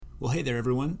Well, hey there,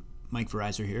 everyone. Mike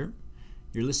Verizor here.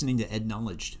 You're listening to Ed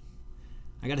Knowledged.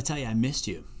 I got to tell you, I missed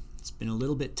you. It's been a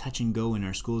little bit touch and go in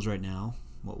our schools right now,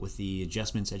 what with the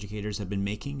adjustments educators have been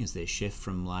making as they shift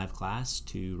from live class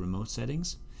to remote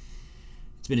settings.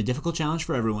 It's been a difficult challenge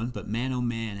for everyone, but man oh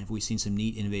man have we seen some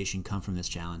neat innovation come from this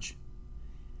challenge.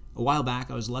 A while back,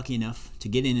 I was lucky enough to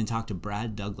get in and talk to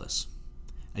Brad Douglas,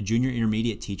 a junior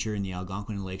intermediate teacher in the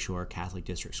Algonquin and Lakeshore Catholic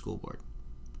District School Board.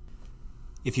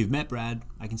 If you've met Brad,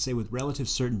 I can say with relative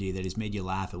certainty that he's made you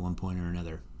laugh at one point or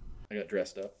another. I got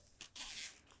dressed up.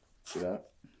 See that?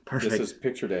 Perfect. This is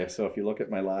picture day, so if you look at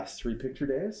my last 3 picture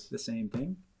days, The same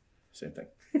thing? same thing.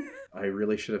 I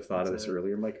really should have thought of this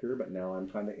earlier in my career, but now I'm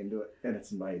kind of into it, and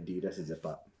it's my Adidas zip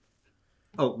up.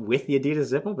 Oh, with the Adidas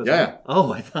zip up? Yeah.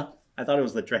 Oh, I thought it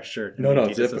was the dress shirt. No,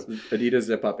 Adidas Adidas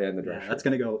zip up and the dress Yeah, shirt. that's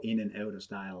going to go in and out of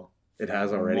style. It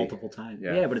has already. Multiple times.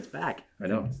 Yeah. Yeah, but it's back. I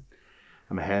know.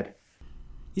 I'm ahead.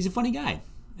 He's a funny guy,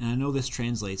 and I know this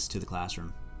translates to the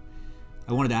classroom.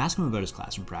 I wanted to ask him about his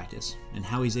classroom practice and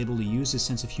how he's able to use his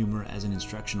sense of humor as an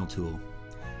instructional tool.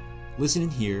 Listen in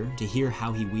here to hear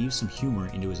how he weaves some humor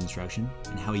into his instruction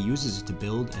and how he uses it to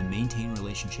build and maintain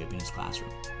relationship in his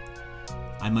classroom.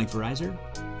 I'm Mike Verizor,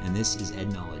 and this is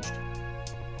Ed Knowledged.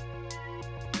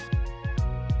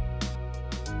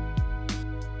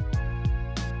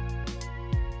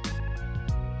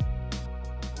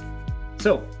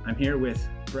 So, I'm here with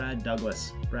Brad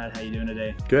Douglas. Brad, how you doing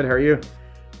today? Good. How are you?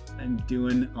 I'm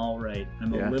doing all right.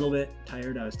 I'm Yeah. a little bit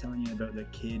tired. I was telling you about the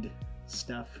kid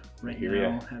stuff right hear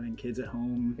now, ya. having kids at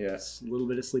home. Yes. A little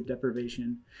bit of sleep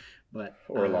deprivation, but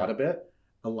Or a lot of it?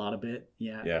 A lot of it,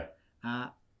 yeah. Yeah.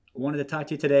 Wanted to talk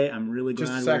to you today. I'm really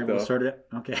Just a glad sec, we were able to though. sort it.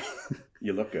 Okay.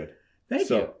 You look good. Thank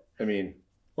so, you. I mean,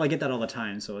 Well, I get that all the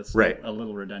time, so it's Right. a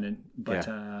little redundant. But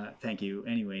thank you,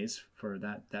 anyways, for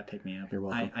that pick me up. You're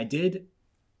welcome. I did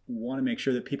want to make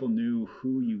sure that people knew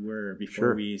who you were before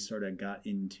Sure. we sort of got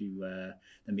into the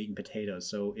meat and potatoes.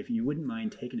 So if you wouldn't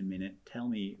mind taking a minute, tell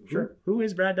me Sure. who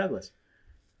is Brad Douglas?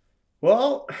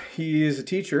 well, he's a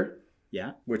teacher,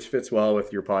 Yeah. which fits well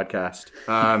with your podcast.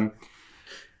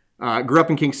 Grew up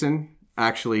in Kingston.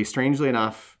 Actually, strangely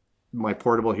enough, my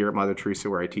portable here at Mother Teresa,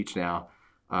 where I teach now,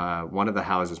 one of the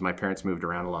houses, my parents moved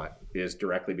around a lot, is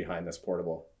directly behind this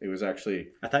portable. It was actually...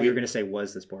 I thought you were going to say,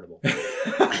 was this portable?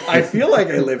 I feel like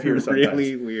I live here sometimes.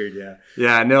 Really weird, yeah.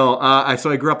 Yeah, no. So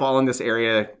I grew up all in this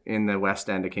area in the west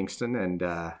end of Kingston, and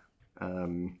I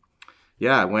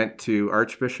went to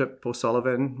Archbishop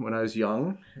O'Sullivan when I was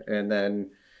young, and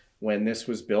then when this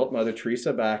was built, Mother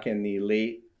Teresa back in the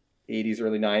late 80s,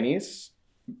 early 90s,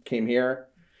 came here,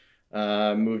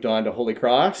 moved on to Holy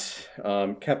Cross,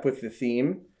 kept with the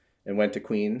theme, and went to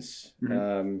Queens,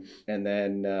 and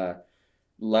then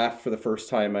left for the first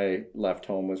time I left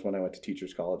home was when I went to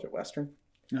Teachers College at Western.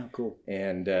 Oh, cool.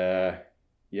 And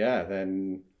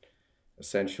then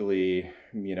essentially,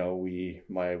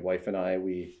 my wife and I,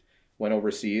 we went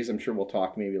overseas. I'm sure we'll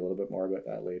talk maybe a little bit more about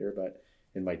that later, but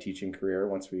in my teaching career,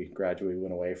 once we graduated, we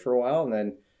went away for a while and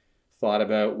then thought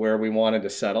about where we wanted to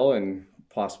settle and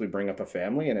possibly bring up a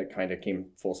family. And it kind of came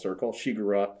full circle. She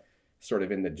grew up sort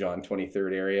of in the John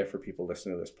 23rd area for people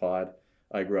listening to this pod.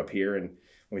 I grew up here, and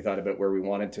when we thought about where we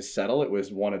wanted to settle, it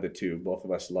was one of the two. Both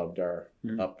of us loved our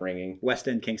upbringing. West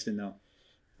End, Kingston, though.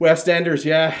 West Enders,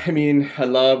 yeah. I mean, I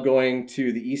love going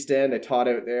to the East End. I taught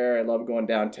out there. I love going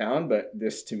downtown, but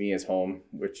this to me is home,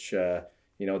 which,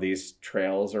 these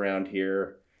trails around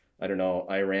here, I don't know.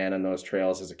 I ran on those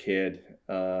trails as a kid,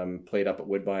 played up at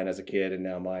Woodbine as a kid, and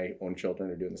now my own children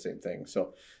are doing the same thing.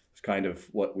 So it's kind of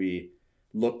what we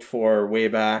looked for way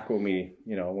back when we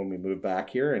moved back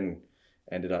here and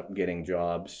ended up getting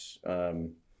jobs.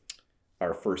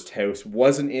 Our first house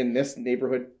wasn't in this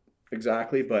neighborhood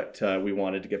exactly, but we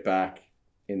wanted to get back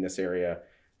in this area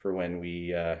for when we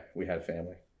had a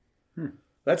family.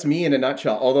 That's me in a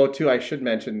nutshell. Although, too, I should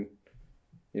mention,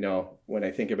 when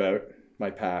I think about my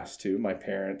past, too, my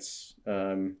parents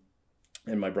and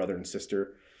my brother and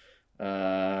sister,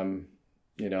 I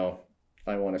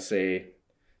want to say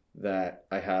that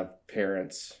I have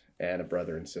parents and a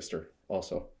brother and sister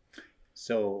also.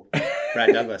 So,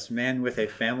 Brad Douglas, man with a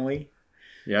family,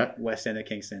 Yeah. West End of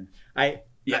Kingston. I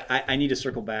need to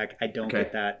circle back. I don't Okay.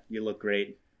 get that. You look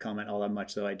great. Comment all that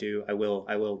much, though. I do. I will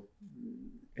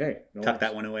Hey. No tuck worries.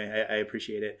 that one away. I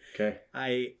appreciate it. Okay.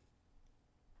 I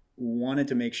wanted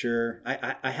to make sure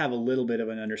I have a little bit of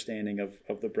an understanding of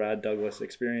the Brad Douglas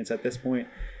experience at this point.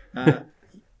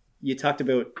 You talked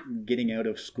about getting out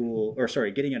of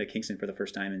Kingston for the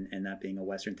first time and that being a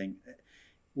Western thing.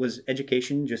 Was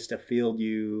education just a field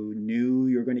you knew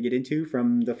you were going to get into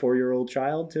from the 4-year-old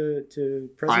child to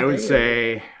present I would day, or-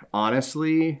 say,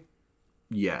 honestly,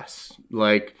 yes.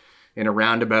 Like, in a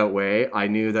roundabout way, I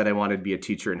knew that I wanted to be a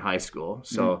teacher in high school.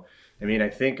 So, I mean, I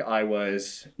think I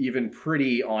was even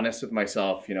pretty honest with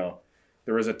myself. You know,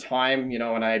 there was a time, you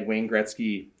know, when I had Wayne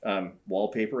Gretzky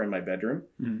wallpaper in my bedroom.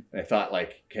 And I thought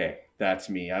like, okay, that's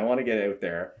me. I want to get out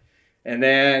there. And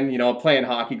then, you know, playing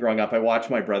hockey growing up, I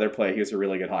watched my brother play. He was a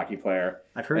really good hockey player.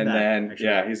 I've heard and that. Then, actually.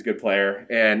 yeah, he's a good player.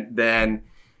 And then,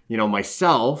 you know,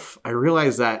 myself, I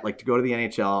realized that like to go to the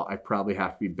NHL, I probably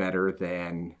have to be better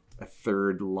than a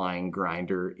third line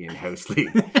grinder in house league.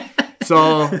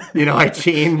 So, you know, I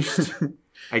changed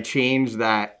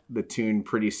the tune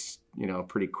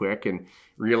pretty quick and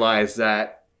realized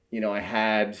that, you know,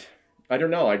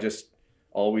 I just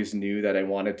always knew that I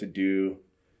wanted to do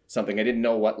something. I didn't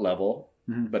know what level,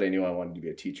 but I knew I wanted to be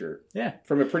a teacher. Yeah.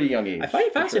 From a pretty young age. I find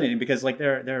it fascinating because like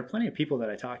there are plenty of people that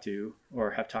I talk to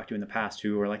or have talked to in the past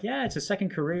who are like, yeah, it's a second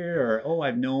career, or, oh,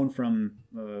 I've known from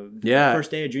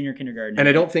first day of junior kindergarten. And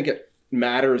I don't think it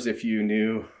matters if you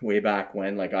knew way back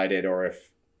when, like I did, or if,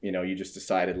 you know, you just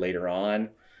decided later on.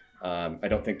 I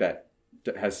don't think that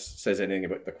says anything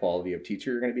about the quality of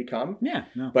teacher you're going to become. Yeah,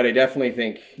 no. But I definitely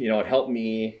think, you know, it helped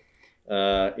me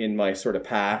in my sort of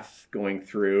path going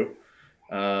through,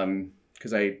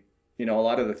 because I, you know, a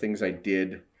lot of the things I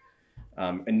did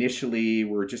initially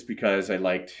were just because I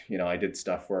liked, you know, I did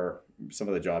stuff where some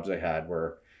of the jobs I had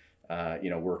were, you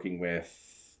know, working with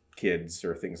kids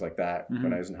or things like that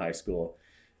when I was in high school.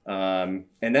 And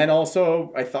then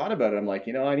also I thought about it. I'm like,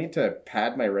 you know, I need to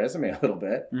pad my resume a little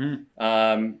bit.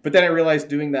 But then I realized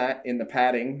doing that in the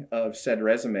padding of said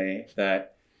resume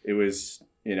that it was,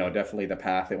 you know, definitely the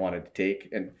path I wanted to take.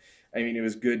 And I mean, it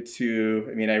was good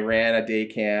I ran a day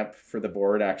camp for the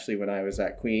board actually when I was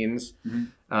at Queen's.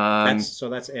 That's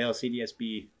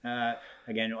ALCDSB.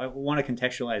 Again, I want to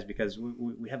contextualize because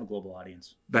we have a global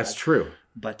audience. That's true.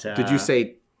 But did you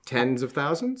say tens of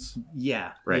thousands?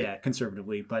 Yeah, right. Yeah,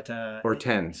 conservatively, but or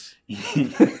tens.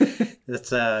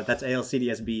 That's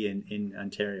ALCDSB in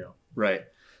Ontario. Right.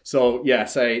 So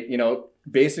yes,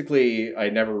 basically I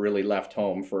never really left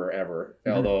home forever.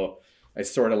 Although I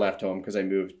sort of left home because I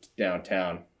moved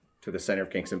downtown to the center of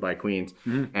Kingston by Queens.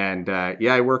 And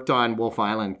I worked on Wolf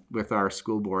Island with our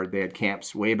school board. They had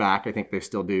camps way back. I think they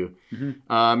still do.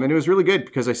 And it was really good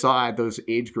because I saw those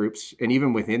age groups, and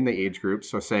even within the age groups.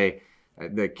 So say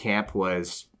the camp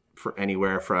was for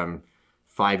anywhere from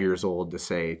 5 years old to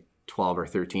say 12 or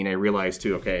 13. I realized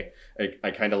too, okay,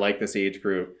 I kind of like this age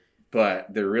group,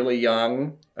 but they're really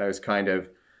young. I was kind of,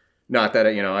 not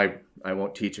that, you know, I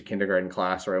won't teach a kindergarten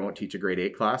class or I won't teach a grade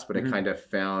 8 class, but I kind of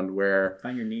found where...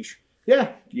 Find your niche.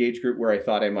 Yeah, the age group where I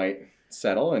thought I might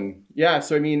settle. And yeah,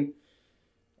 so I mean,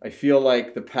 I feel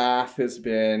like the path has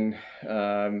been,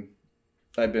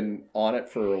 I've been on it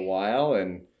for a while,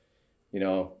 and, you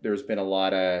know, there's been a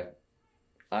lot of,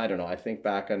 I don't know, I think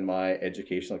back on my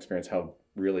educational experience, how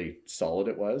really solid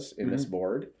it was in this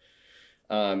board.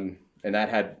 And that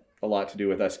had a lot to do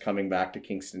with us coming back to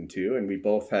Kingston too. And we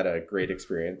both had a great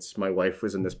experience. My wife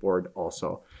was in this board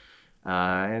also.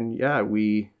 And yeah,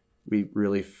 we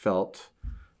really felt,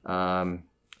 I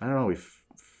don't know, we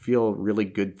feel really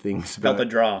good things about Felt the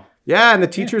draw. Yeah, and the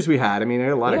teachers we had. I mean, there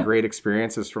were a lot of great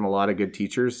experiences from a lot of good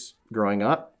teachers growing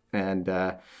up. And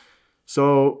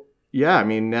so, yeah, I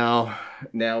mean, now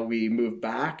we moved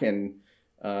back and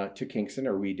to Kingston,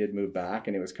 or we did move back,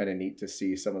 and it was kind of neat to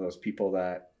see some of those people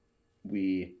that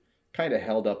we kind of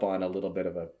held up on a little bit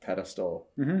of a pedestal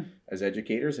as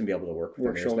educators and be able to work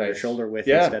with them. Shoulder to shoulder with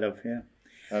instead of,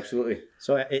 Absolutely.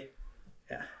 So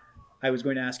I was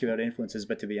going to ask you about influences,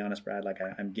 but to be honest, Brad, like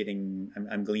I'm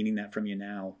gleaning that from you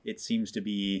now. It seems to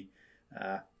be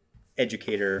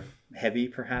educator heavy,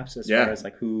 perhaps, as far as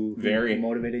like who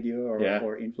motivated you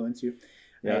or influenced you.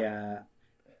 Yeah.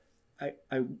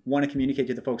 I want to communicate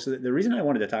to the folks that the reason I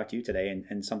wanted to talk to you today,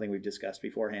 and something we've discussed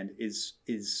beforehand,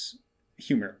 is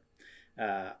humor.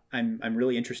 I'm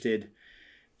really interested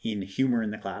in humor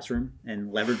in the classroom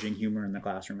and leveraging humor in the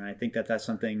classroom. And I think that's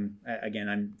something,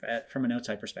 again, from an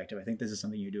outside perspective, I think this is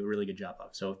something you do a really good job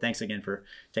of. So thanks again for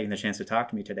taking the chance to talk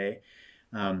to me today.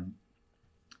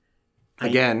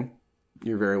 Again,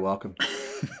 you're very welcome.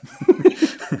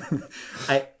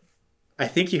 I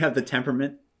think you have the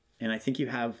temperament, and I think you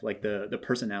have like the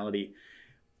personality.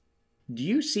 Do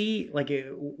you see, like,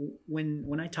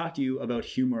 when I talk to you about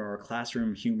humor or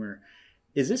classroom humor,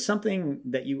 is this something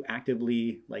that you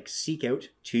actively like seek out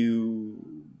to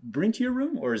bring to your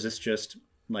room, or is this just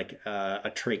like a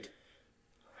trait?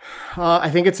 I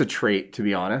think it's a trait, to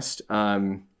be honest.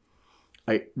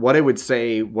 What I would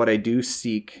say, what I do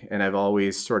seek, and I've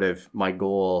always sort of, my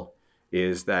goal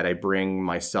is that I bring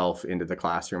myself into the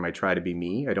classroom. I try to be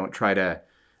me. I don't try to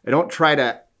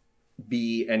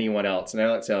be anyone else. And I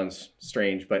know that sounds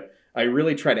strange, but I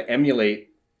really try to emulate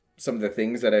some of the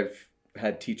things that I've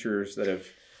had teachers that have,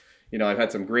 I've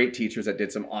had some great teachers that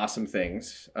did some awesome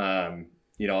things. I'll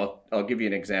give you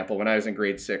an example. When I was in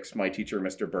grade 6, my teacher,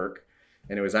 Mr. Burke,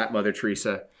 and it was at Mother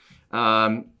Teresa,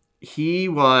 he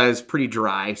was pretty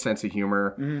dry sense of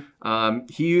humor. Mm-hmm.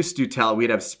 He used to tell, we'd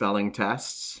have spelling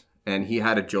tests, and he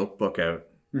had a joke book out,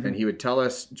 mm-hmm. and he would tell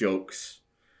us jokes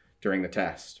during the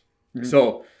test. Mm-hmm.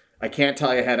 So I can't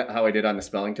tell you how I did on the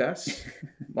spelling test.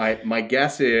 My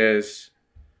guess is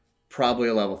probably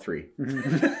a level 3.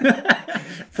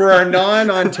 For our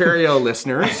non-Ontario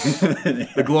listeners,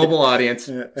 the global audience,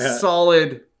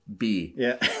 solid B.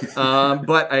 Yeah.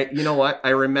 But you know what? I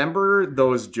remember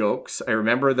those jokes. I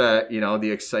remember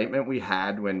the excitement we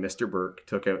had when Mr. Burke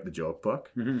took out the joke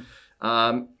book.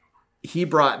 Mm-hmm. He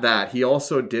brought that. He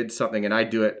also did something, and I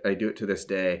do it to this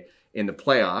day in the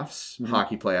playoffs, mm-hmm.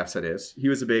 hockey playoffs. That is. He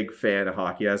was a big fan of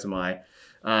hockey, as am I.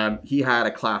 He had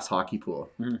a class hockey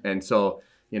pool, mm-hmm. and so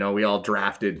we all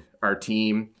drafted our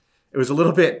team. It was a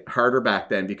little bit harder back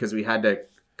then because we had to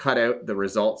cut out the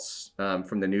results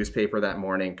from the newspaper that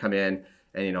morning, come in,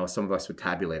 and some of us would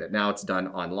tabulate it. Now it's done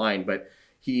online, but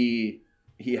he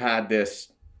had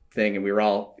this thing, and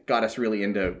got us really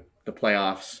into the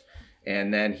playoffs.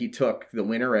 And then he took the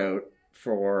winner out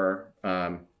for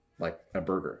like a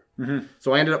burger. Mm-hmm.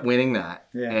 So I ended up winning that.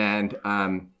 Yeah. And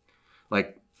I'm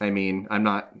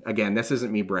not, again, this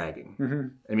isn't me bragging. Mm-hmm.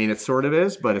 I mean, it sort of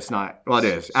is, but it's not. Well, it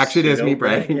is. Actually, it is me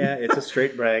bragging. Yeah, it's a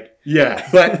straight brag. Yeah,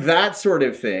 but that sort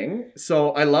of thing.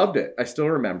 So I loved it. I still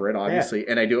remember it, obviously.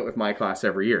 Yeah. And I do it with my class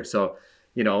every year. So,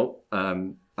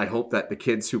 I hope that the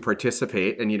kids who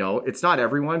participate, and, it's not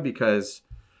everyone, because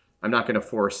I'm not going to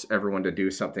force everyone to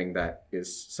do something that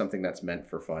is something that's meant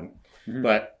for fun. Mm-hmm.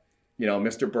 But,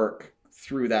 Mr. Burke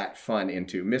threw that fun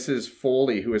into Mrs.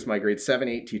 Foley, who was my grade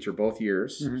 7-8 teacher both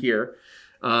years mm-hmm. here.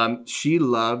 She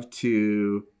loved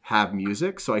to have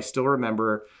music. So I still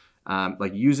remember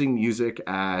using music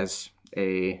as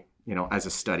a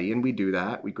study. And we do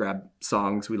that. We grab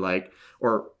songs we like,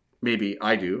 or maybe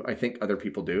I do. I think other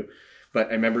people do. But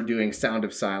I remember doing Sound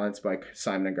of Silence by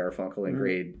Simon and Garfunkel in mm-hmm.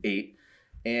 grade 8.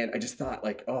 And I just thought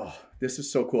this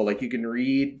is so cool. Like, you can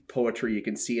read poetry, you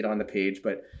can see it on the page,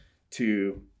 but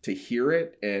to hear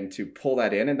it and to pull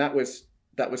that in. And that was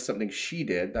something she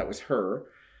did. That was her,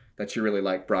 that she really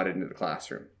brought it into the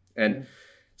classroom. And mm-hmm.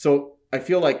 so I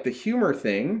feel like the humor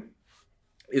thing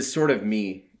is sort of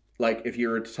me. Like, if you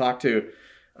were to talk to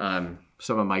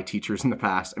some of my teachers in the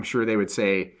past, I'm sure they would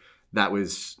say that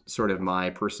was sort of my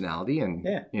personality. And,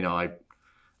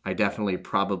 I definitely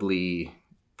probably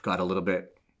got a little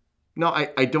bit, no,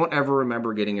 I don't ever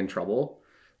remember getting in trouble,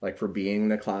 for being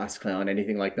the class clown,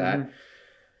 anything like that.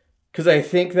 Because I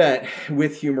think that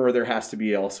with humor, there has to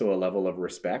be also a level of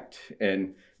respect.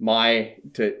 And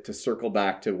to circle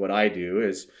back to what I do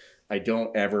is I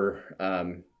don't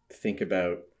ever think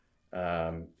about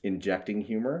injecting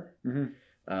humor.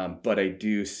 Mm-hmm. But I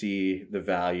do see the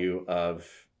value of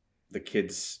the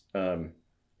kids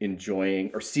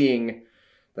enjoying, or seeing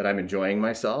that I'm enjoying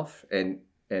myself, and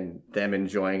them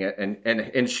enjoying it,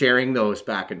 and sharing those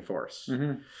back and forth.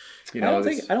 Mm-hmm.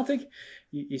 I don't think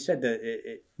you said that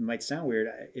it might sound weird.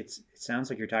 It sounds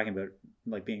like you're talking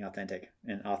about being authentic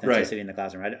and authenticity right. in the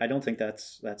classroom. I don't think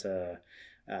that's a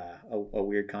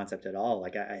weird concept at all.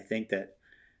 I think that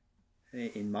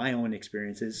in my own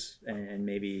experiences, and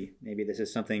maybe this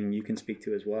is something you can speak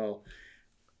to as well.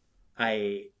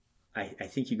 I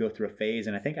think you go through a phase,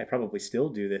 and I think I probably still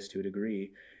do this to a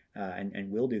degree,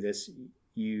 and will do this.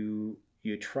 You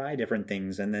try different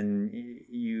things, and then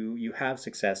you have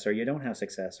success, or you don't have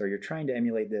success, or you're trying to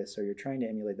emulate this, or you're trying to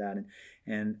emulate that,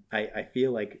 and I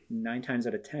feel like 9 times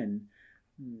out of 10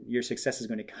 your success is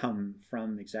going to come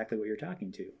from exactly what you're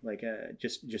talking to,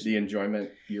 just the enjoyment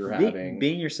you're having,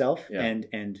 being yourself, yeah.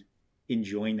 and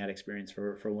enjoying that experience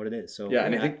for what it is. So yeah,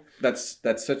 and I think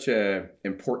that's such a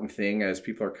important thing as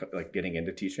people are getting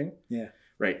into teaching. Yeah,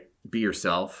 right. Be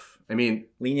yourself. I mean,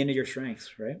 lean into your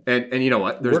strengths, right? And you know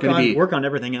what? There's going to be work on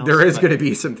everything else. There is going to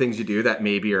be some things you do that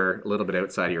maybe are a little bit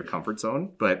outside of your comfort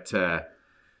zone. But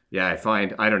yeah, I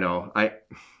find, I don't know,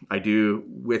 I do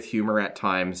with humor at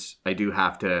times. I do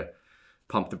have to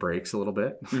pump the brakes a little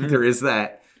bit. Mm-hmm. There is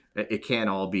that. It can't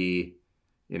all be,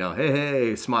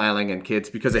 hey, smiling and kids,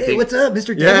 because I think, what's up,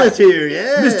 Mr. Douglas here?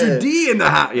 Yeah, Mr. D in the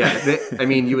house. Yeah, I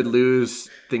mean, you would lose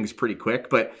things pretty quick.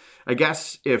 But I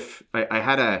guess if I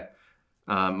had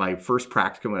my first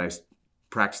practicum when I was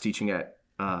practice teaching at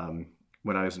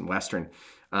when I was in Western,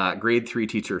 grade 3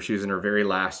 teacher. She was in her very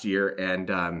last year,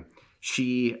 and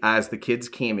she, as the kids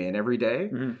came in every day,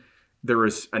 mm-hmm. there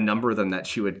was a number of them that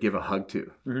she would give a hug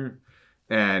to. Mm-hmm.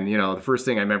 And, the first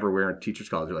thing I remember wearing teacher's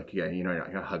college, they're like, yeah,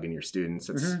 you're not hugging your students.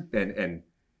 It's, and,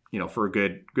 for a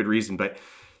good reason. But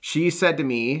she said to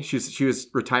me, she was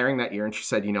retiring that year, and she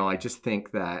said, I just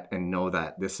think that and know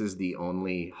that this is the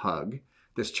only hug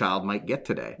this child might get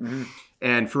today.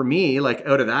 And for me, like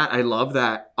out of that, I love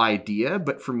that idea.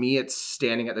 But for me, it's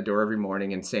standing at the door every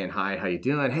morning and saying, hi, how you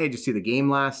doing? Hey, did you see the game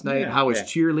last night? How was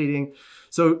cheerleading?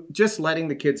 So just letting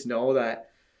the kids know that,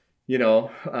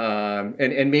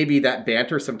 and maybe that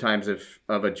banter sometimes of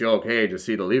a joke, hey, did you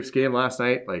see the Leafs game last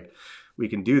night? Like, we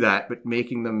can do that, but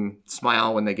making them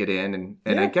smile when they get in.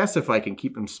 And I guess if I can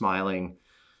keep them smiling,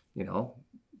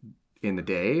 in the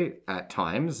day at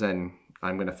times, then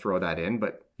I'm going to throw that in.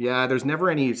 But yeah, there's never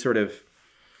any sort of,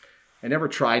 I never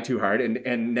try too hard.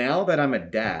 And now that I'm a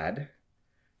dad,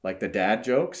 like the dad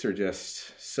jokes are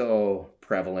just so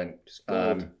prevalent.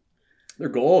 Gold. They're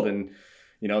gold. And,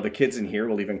 the kids in here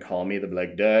will even call me, they'll be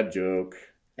like, dad joke.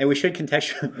 And we should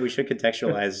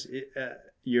contextualize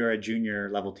you're a junior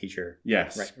level teacher.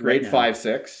 Yes. Grade 5,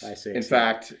 6. In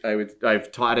fact, yeah.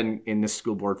 I've taught in this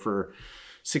school board for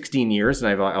 16 years,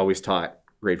 and I've always taught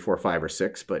grade 4, 5, or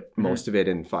 6, but most of it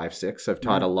in 5, 6. I've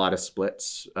taught a lot of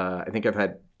splits. I think I've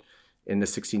had in the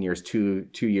 16 years, two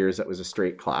years that was a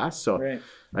straight class. So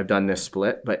I've done this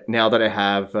split. But now that I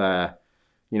have,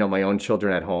 my own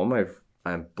children at home,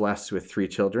 I'm blessed with 3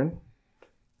 children.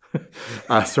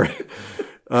 Sorry.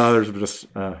 There's just,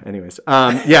 anyways.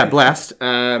 Blessed.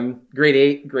 Grade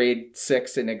 8, grade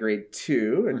 6, and a grade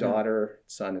 2, a daughter,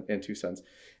 son, and 2 sons.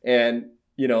 And,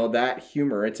 that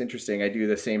humor, it's interesting. I do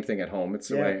the same thing at home. It's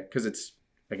the way, because it's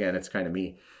kind of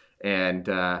me. And,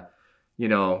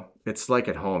 it's like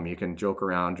at home, you can joke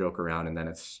around, and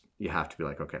then you have to be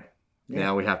like, okay,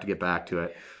 now we have to get back to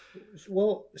it.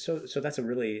 Well, so that's a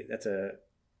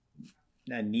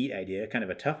neat idea, kind of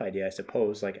a tough idea, I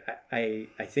suppose. Like I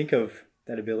think of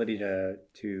that ability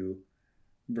to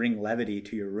bring levity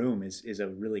to your room is a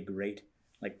really great,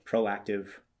 like, proactive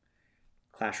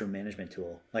classroom management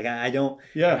tool. Like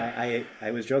I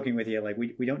was joking with you, like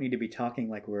we don't need to be talking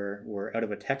like we're out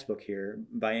of a textbook here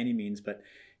by any means, but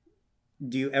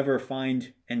do you ever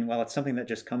find, and while it's something that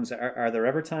just comes, are there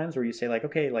ever times where you say like,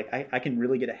 okay, like I can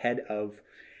really get ahead of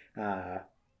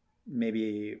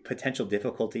maybe potential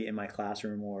difficulty in my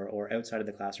classroom or outside of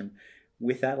the classroom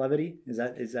with that levity? Is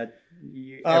that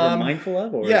you ever mindful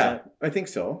of? Or I think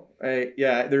so.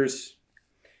 There's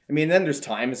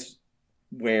times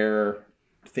where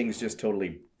things just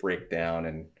totally break down,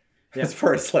 and as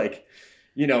far as like,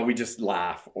 we just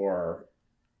laugh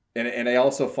and I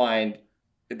also find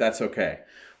that's okay.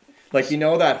 Like,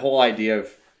 that whole idea of,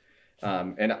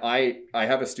 and I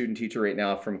have a student teacher right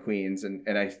now from Queens, and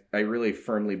I really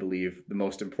firmly believe the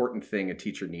most important thing a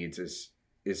teacher needs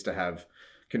is to have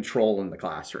control in the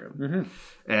classroom.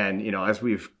 And, as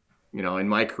we've, in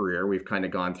my career, we've kind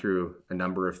of gone through a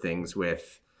number of things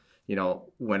with,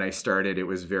 when I started, it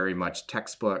was very much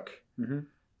textbook.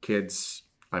 Kids,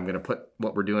 I'm going to put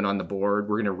what we're doing on the board.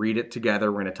 We're going to read it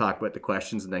together. We're going to talk about the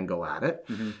questions and then go at it.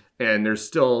 And there's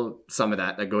still some of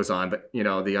that goes on. But,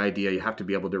 the idea, you have to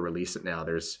be able to release it now.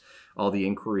 There's all the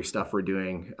inquiry stuff we're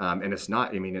doing. And it's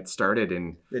not, it started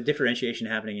in... The differentiation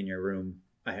happening in your room,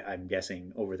 I'm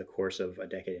guessing, over the course of a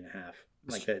decade and a half.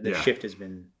 Like the shift has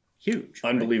been huge.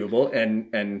 Unbelievable. Right?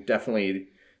 And definitely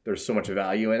there's so much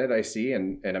value in it, I see.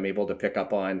 And I'm able to pick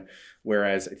up on,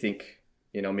 whereas I think,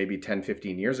 maybe 10,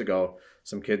 15 years ago,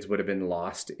 some kids would have been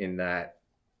lost in that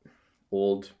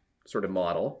old sort of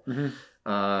model.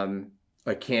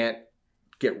 I can't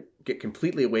get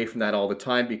completely away from that all the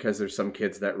time, because there's some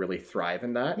kids that really thrive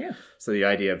in that. So the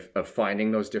idea of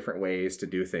finding those different ways to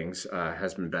do things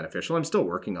has been beneficial. I'm still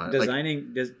working on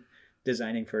it.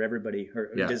 Designing for everybody,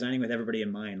 or designing with everybody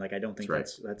in mind. Like, I don't think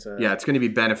that's it's going to be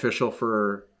beneficial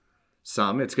for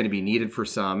some. It's going to be needed for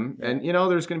some. And,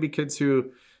 there's going to be kids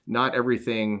who not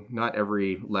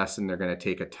every lesson they're going to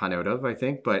take a ton out of, I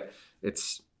think. But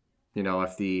it's, I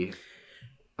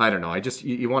don't know.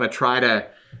 You want to try to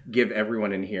give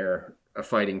everyone in here a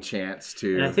fighting chance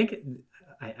to. And I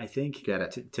think get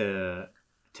it. To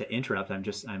interrupt, I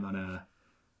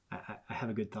have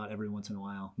a good thought every once in a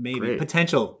while. Maybe Great.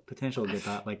 potential good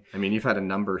thought. Like, you've had a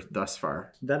number thus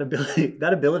far. That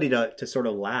ability to sort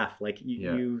of laugh, like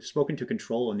you've spoken to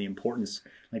control and the importance,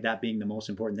 like that being the most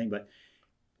important thing. But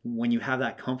when you have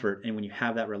that comfort and when you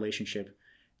have that relationship,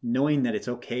 knowing that it's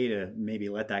okay to maybe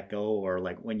let that go, or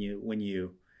like when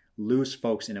you lose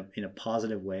folks in a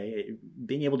positive way,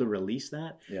 being able to release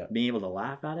that, being able to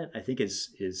laugh at it, I think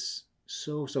is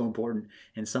so important,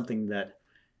 and something that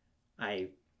I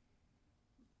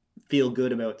feel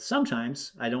good about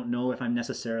sometimes. I don't know if I'm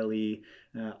necessarily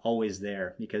always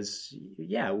there, because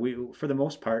we, for the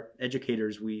most part,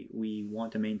 educators, we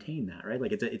want to maintain that, right?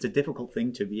 Like it's a difficult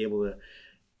thing to be able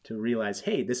to realize,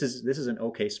 hey, this is an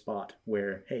okay spot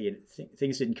where, hey,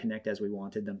 things didn't connect as we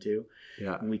wanted them to.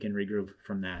 Yeah, and we can regroup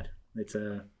from that. It's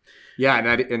a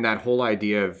and that whole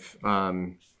idea of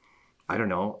I don't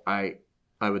know, I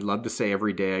would love to say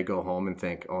every day I go home and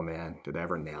think, oh man, did I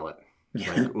ever nail it?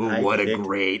 Like, ooh, what a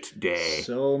great day.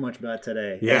 So much about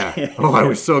today. Yeah. Oh, I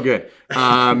was so good.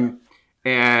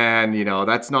 And, you know,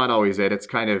 that's not always it. It's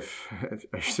kind of,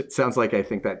 it sounds like I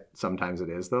think that sometimes it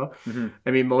is, though. Mm-hmm.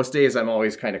 I mean, most days I'm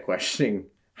always kind of questioning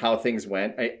how things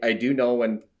went. I do know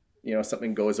when, you know,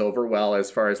 something goes over well as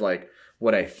far as like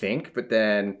what I think. But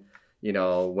then, you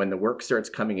know, when the work starts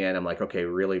coming in, I'm like, okay,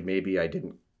 really, maybe I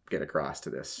didn't get across to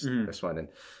this one.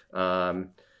 And,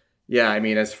 yeah, I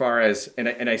mean, as far as,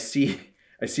 and I see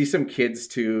some kids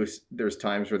too, there's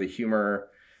times where the humor,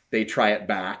 they try it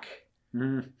back.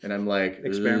 And I'm like,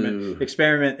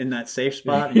 experiment in that safe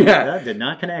spot. Yeah. That did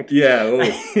not connect.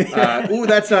 Yeah.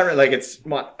 That's not right. Like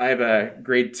I have a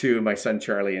grade 2, my son,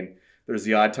 Charlie, and there's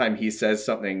the odd time he says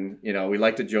something, you know, we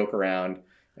like to joke around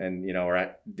and, you know, we're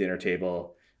at dinner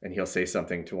table and he'll say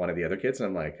something to one of the other kids. And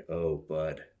I'm like, oh,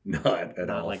 bud. Not at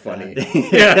all like funny.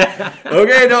 Yeah.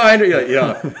 Okay. No, I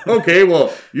yeah. Okay.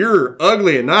 Well, you're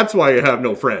ugly, and that's why you have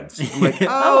no friends. I'm like,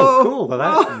 oh, cool. Well,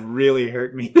 that really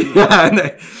hurt me. Yeah.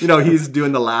 And you know, he's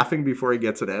doing the laughing before he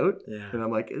gets it out. Yeah. And I'm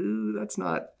like, ooh, that's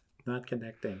not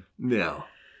connecting. No.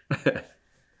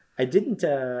 I didn't.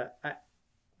 I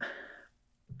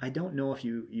don't know if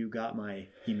you got my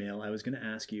email. I was going to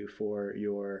ask you for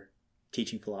your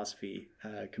teaching philosophy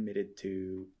committed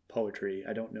to poetry.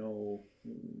 I don't know.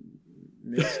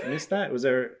 Missed that? Was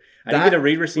there? I didn't get a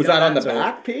read receipt. Was that on the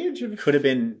back page? Could have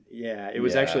been. Yeah, it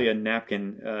was actually a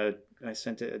napkin. I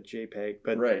sent it a JPEG,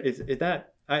 but right.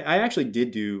 I actually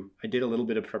did a little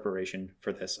bit of preparation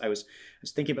for this. I was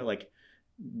thinking about like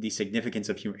the significance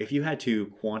of humor. If you had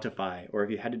to quantify or if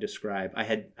you had to describe,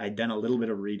 I'd done a little bit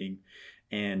of reading,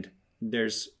 and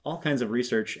there's all kinds of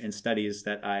research and studies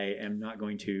that I am not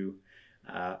going to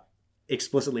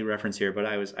explicitly reference here, but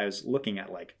I was looking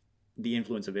at like the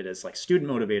influence of it as like student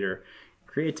motivator,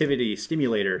 creativity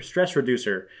stimulator, stress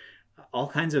reducer, all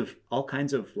kinds of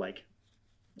like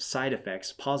side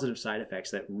effects, positive side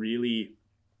effects that really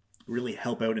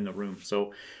help out in the room.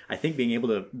 So I think being able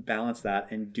to balance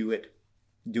that and do it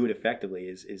effectively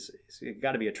is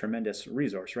got to be a tremendous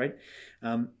resource, right?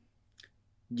 Do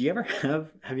you ever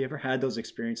have you ever had those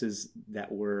experiences that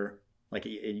were like,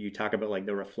 you talk about like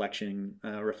the reflection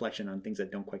on things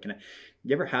that don't quite connect.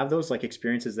 You ever have those like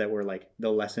experiences that were like the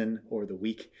lesson or the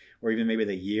week or even maybe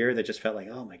the year that just felt like,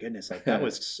 oh my goodness, like that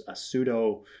was a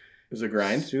pseudo. It was a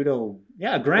grind.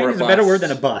 Yeah, grind is a better word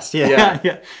than a bust. Yeah.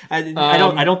 Yeah. I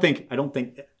don't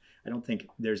think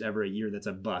there's ever a year that's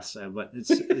a bust, but it's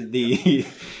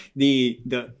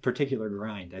the particular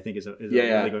grind. I think is a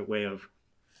really good way of.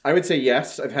 I would say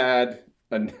yes. I've had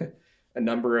a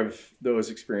number of those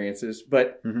experiences,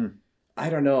 but I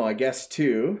don't know. I guess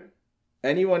too,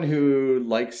 anyone who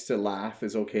likes to laugh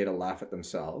is okay to laugh at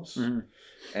themselves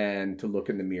and to look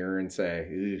in the mirror and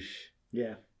say,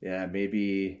 yeah,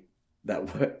 maybe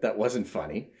that wasn't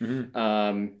funny.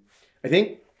 I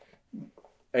think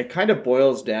it kind of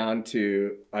boils down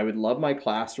to, I would love my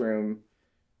classroom,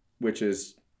 which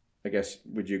is, I guess,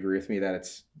 would you agree with me that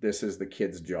this is the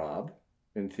kid's job?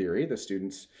 In theory, the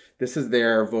students, this is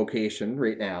their vocation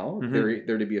right now.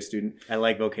 They're to be a student. I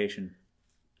like vocation.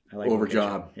 I like over vocation.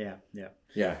 Job. Yeah.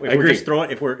 If we're just throwing,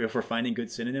 if we're finding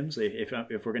good synonyms, if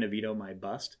we're going to veto my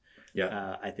bust,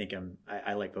 I think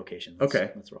I like vocation.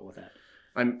 Let's roll with that.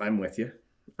 I'm with you.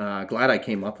 Glad I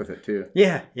came up with it too.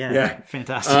 Yeah.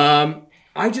 Fantastic.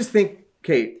 I just think,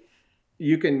 Kate,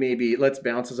 you can maybe let's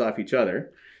bounce us off each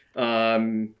other.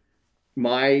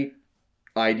 My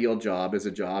ideal job is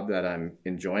a job that I'm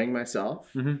enjoying myself.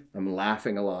 I'm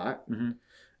laughing a lot.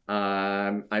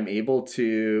 I'm able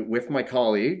to, with my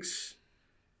colleagues,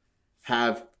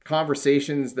 have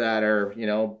conversations that are, you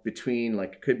know,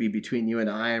 could be between you and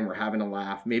I, and we're having a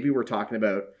laugh. Maybe we're talking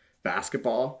about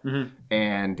basketball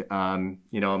and,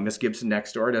 you know, Miss Gibson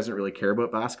next door doesn't really care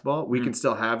about basketball. We can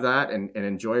still have that and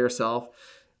enjoy ourselves,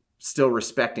 still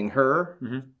respecting her,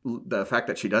 the fact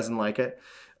that she doesn't like it.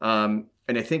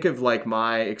 And I think of like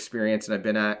my experience, and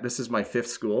this is my 5th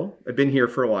school. I've been here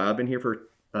for a while. I've been here for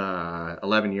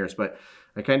 11 years, but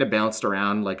I kind of bounced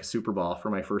around like a Super Ball for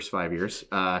my first 5 years.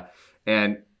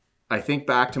 And I think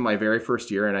back to my very first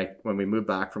year, and when we moved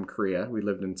back from Korea, we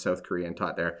lived in South Korea and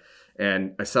taught there.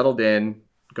 And I settled in,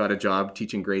 got a job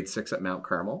teaching grade 6 at Mount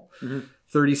Carmel.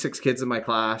 36 kids in my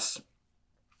class.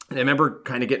 And I remember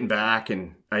kind of getting back,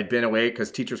 and I'd been away because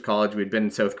teachers college. We'd been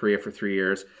in South Korea for 3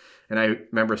 years. And I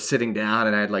remember sitting down,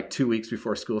 and I had like 2 weeks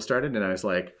before school started. And I was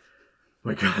like, oh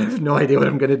my God, I have no idea what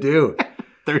I'm going to do.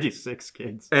 36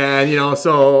 kids. And,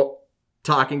 so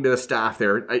talking to the staff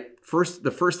there,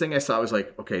 the first thing I saw was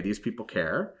like, okay, these people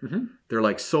care. Mm-hmm. They're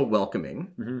like so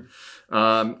welcoming.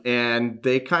 Mm-hmm. And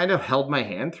they kind of held my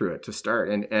hand through it to start.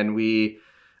 And we,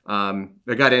 I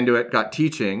got into it, got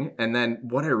teaching. And then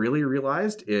what I really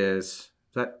realized is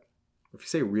that if you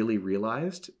say really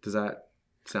realized, does that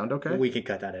sound okay? We can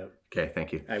cut that out. Okay,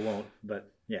 thank you. I won't,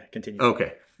 but yeah, continue.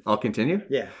 Okay, I'll continue.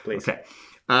 Yeah, please. Okay.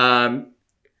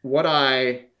 What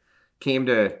I came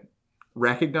to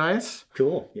recognize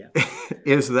Cool. Yeah.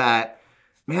 is that,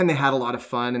 man, they had a lot of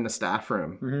fun in the staff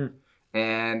room. Mm-hmm.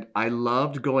 And I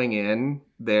loved going in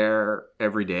there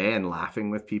every day and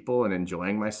laughing with people and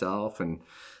enjoying myself. And,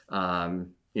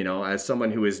 as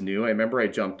someone who is new, I remember I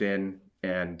jumped in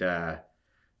and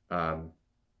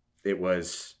it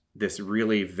was this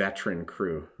really veteran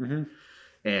crew. Mm-hmm.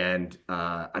 And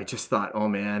I just thought, oh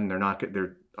man,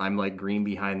 I'm like green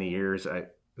behind the ears.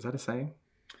 Is that a saying?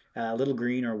 A little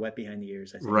green or wet behind the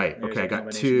ears, I think. Right. There's okay. a I got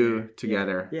combination two there.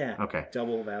 together. Yeah. Okay.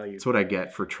 Double value. That's what I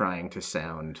get for trying to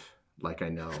sound like I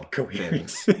know Coherent.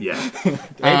 things. Yeah.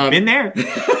 I've been there.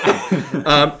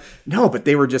 No, but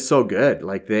they were just so good.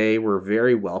 Like they were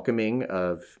very welcoming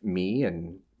of me,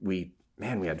 and we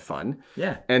had fun.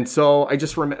 Yeah. And so I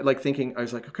just remember like thinking, I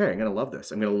was like, okay, I'm going to love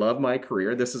this. I'm going to love my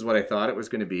career. This is what I thought it was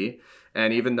going to be.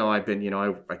 And even though I've been,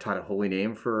 I taught at Holy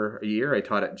Name for a year. I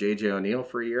taught at J.J. O'Neill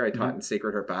for a year. I taught in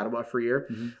Sacred Heart Badawa for a year.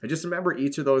 Mm-hmm. I just remember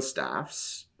each of those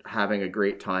staffs having a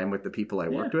great time with the people I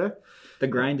worked with. The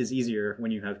grind is easier when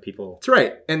you have people. That's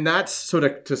right. And that's so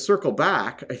to circle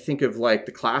back, I think of like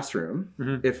the classroom.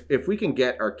 Mm-hmm. If we can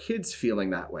get our kids feeling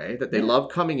that way, that they love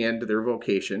coming into their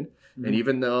vocation, and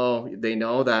even though they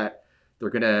know that they're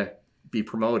going to be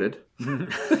promoted,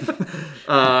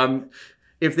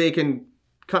 if they can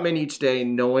come in each day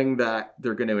knowing that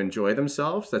they're going to enjoy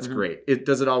themselves, that's great.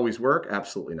 Does it always work?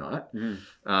 Absolutely not.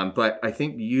 But I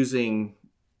think using,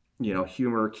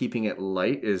 humor, keeping it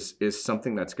light is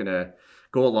something that's going to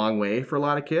go a long way for a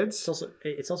lot of kids.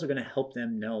 It's also going to help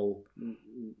them know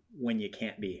when you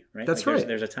can't be, right? That's like right.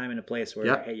 There's a time and a place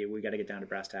where, hey, we got to get down to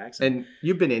brass tacks. And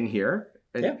you've been in here,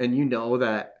 and you know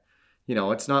that,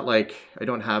 it's not like I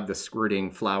don't have the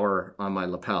squirting flour on my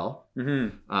lapel.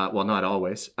 Well, not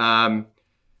always.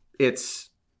 It's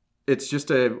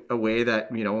just a way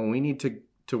that, when we need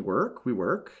to work, we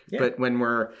work. Yeah. But when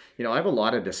we're, I have a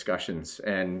lot of discussions,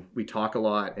 and we talk a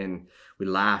lot, and we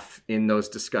laugh in those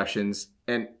discussions.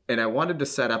 And I wanted to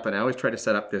set up, and I always try to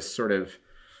set up this sort of,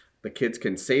 the kids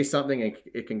can say something, and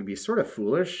it can be sort of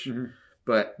foolish,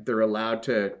 but they're allowed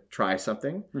to try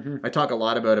something. I talk a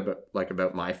lot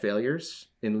about my failures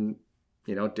in,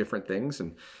 different things.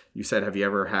 And you said, have you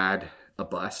ever had a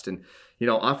bust? And,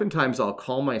 oftentimes I'll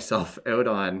call myself out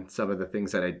on some of the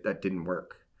things that didn't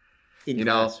work.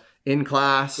 In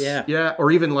class. Yeah. Yeah.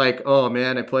 Or even like, oh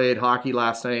man, I played hockey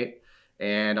last night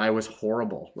and I was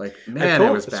horrible. Like, man, I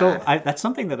was bad. So that's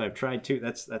something that I've tried too.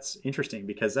 That's interesting,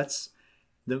 because that's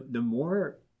the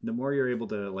more you're able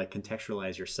to like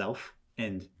contextualize yourself.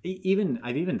 And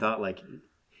I've even thought like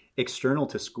external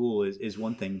to school is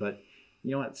one thing, but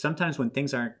you know what? Sometimes when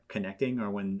things aren't connecting,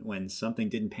 or when something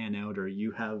didn't pan out, or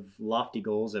you have lofty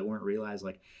goals that weren't realized,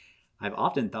 like I've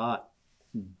often thought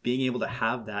being able to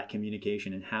have that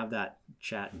communication and have that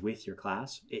chat with your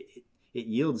class, it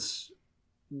yields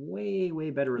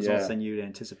way better results than you'd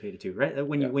anticipated to, right?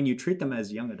 When you treat them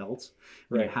as young adults,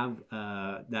 when you have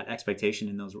that expectation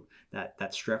and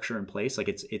that structure in place, like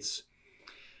it's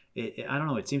I don't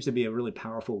know, it seems to be a really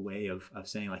powerful way of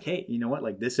saying like, hey, you know what,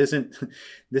 like this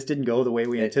didn't go the way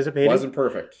we anticipated. It wasn't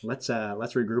perfect. Let's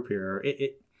regroup here.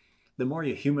 The more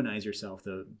you humanize yourself,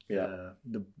 the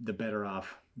better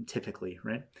off typically,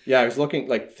 right? Yeah, I was looking,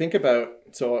 like, think about,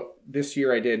 so this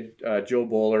year I did Joe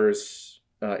Bowler's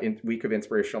week of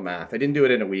inspirational math. I didn't do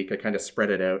it in a week. I kind of spread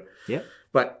it out. Yeah.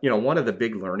 But, one of the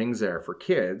big learnings there for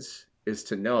kids is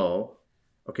to know,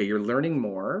 okay, you're learning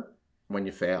more when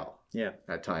you fail. Yeah.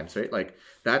 At times, right? Like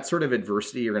that sort of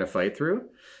adversity you're going to fight through.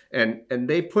 And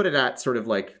they put it at sort of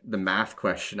like the math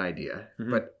question idea.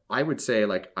 But I would say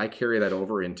like I carry that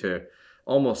over into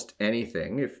almost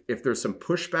anything. If there's some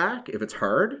pushback, if it's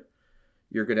hard,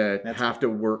 you're going to have to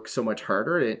work so much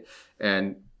harder.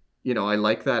 And I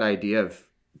like that idea of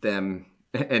them.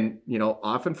 And,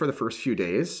 often for the first few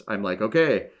days, I'm like,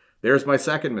 okay, there's my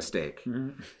second mistake.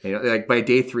 Like by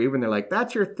day 3, when they're like,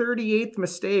 that's your 38th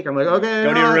mistake. I'm like, okay.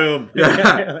 Go to your room.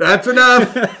 Yeah, that's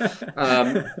enough.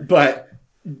 But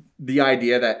the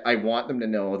idea that I want them to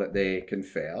know that they can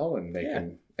fail and they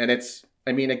can, and it's,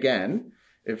 I mean, again,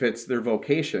 if it's their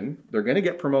vocation, they're going to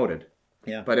get promoted.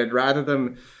 Yeah. But I'd rather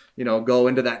them, go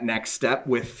into that next step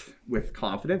with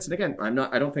confidence. And again,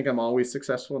 I don't think I'm always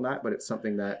successful in that, but it's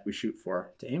something that we shoot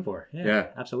for. To aim for. Yeah.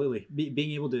 Absolutely.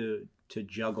 Being able to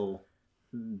juggle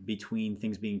between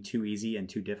things being too easy and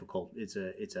too difficult. It's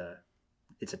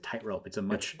a tightrope. It's a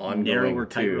much narrower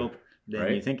tightrope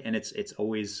than you think. And it's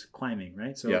always climbing,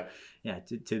 right? So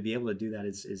to be able to do that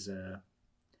is a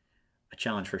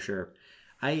challenge for sure.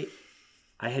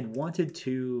 I had wanted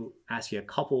to ask you a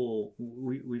couple.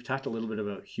 We've talked a little bit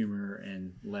about humor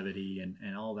and levity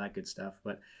and all that good stuff,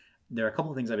 but there are a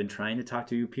couple of things I've been trying to talk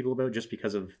to people about just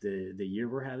because of the year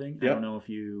we're having. I don't know if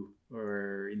you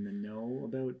are in the know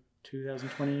about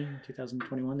 2020,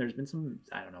 2021. There's been some,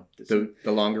 I don't know.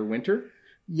 The longer winter?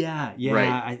 Yeah.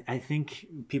 Right. I think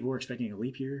people were expecting a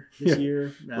leap year this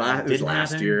year.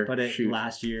 Last year. But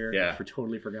last year,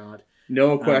 totally forgot.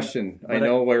 No question. I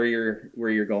know where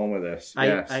you're going with this.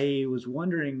 Yes. I was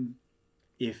wondering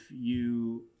if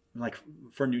you, like,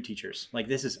 for new teachers, like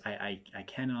this is, I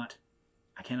cannot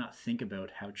think about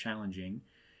how challenging,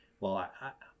 well,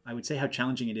 I would say how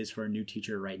challenging it is for a new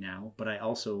teacher right now, but I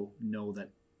also know that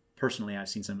personally I've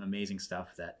seen some amazing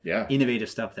stuff innovative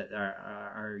stuff that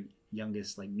our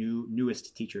youngest, like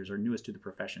newest teachers or newest to the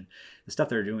profession, the stuff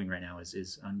they're doing right now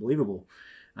is unbelievable.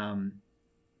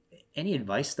 Any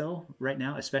advice though right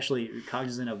now, especially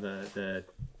cognizant of the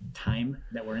time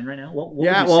that we're in right now? What would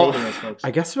you say to those folks?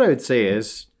 I guess what I would say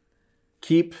is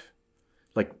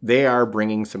they are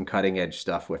bringing some cutting edge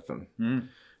stuff with them,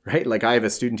 right? Like I have a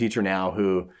student teacher now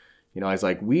who, I was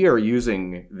like, we are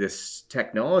using this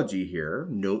technology here,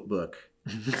 Notebook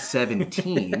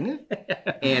 17,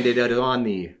 and it is on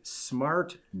the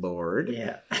smart board.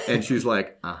 Yeah. And she was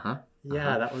like,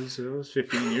 Yeah, that was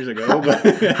 15 years ago. But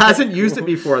hasn't used it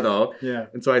before though. Yeah.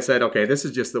 And so I said, okay, this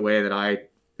is just the way that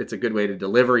it's a good way to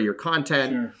deliver your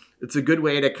content. Sure. It's a good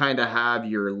way to kind of have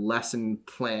your lesson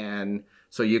plan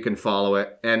so you can follow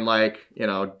it. And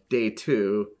day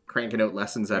 2, cranking out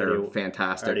lessons that are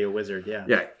fantastic. Already a wizard, yeah.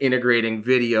 Yeah, integrating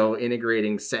video,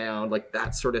 integrating sound, like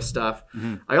that sort of stuff.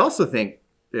 Mm-hmm. I also think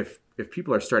if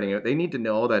people are starting out, they need to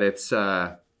know that it's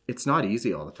not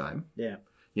easy all the time. Yeah.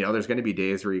 There's going to be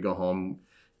days where you go home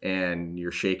and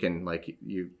you're shaking, like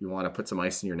you want to put some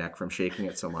ice in your neck from shaking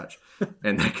it so much.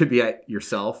 And that could be at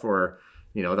yourself or,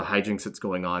 the hijinks that's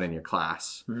going on in your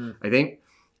class. Mm-hmm. I think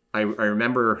I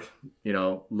remember,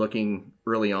 looking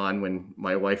early on when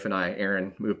my wife and I,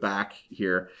 Erin, moved back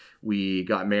here, we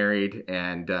got married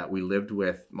and we lived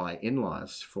with my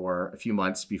in-laws for a few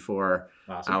months before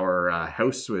our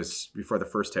before the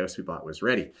first house we bought was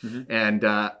ready. Mm-hmm.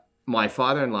 And my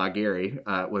father-in-law, Gary,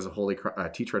 was a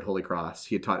teacher at Holy Cross.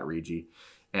 He had taught at Regi.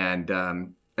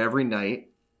 And every night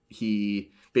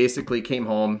he basically came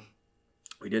home,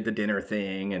 we did the dinner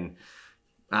thing and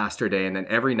asked her day. And then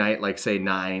every night, like say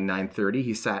 9:30,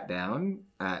 he sat down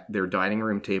at their dining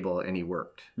room table and he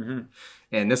worked. Mm-hmm.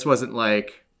 And this wasn't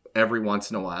like every once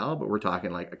in a while, but we're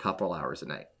talking like a couple hours a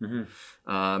night.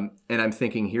 Mm-hmm. And I'm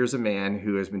thinking, here's a man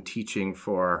who has been teaching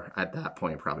for, at that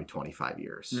point, probably 25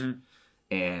 years. Mm-hmm.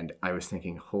 And I was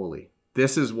thinking,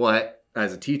 this is what,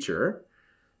 as a teacher,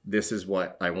 this is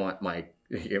what I want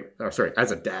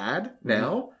as a dad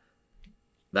now,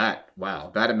 that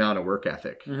amount of work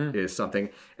ethic is something.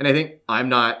 And I think I'm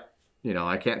not,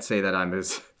 I can't say that I'm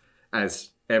as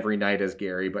every night as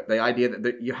Gary, but the idea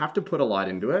that you have to put a lot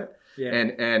into it. Yeah.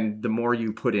 And the more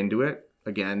you put into it,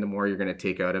 again, the more you're going to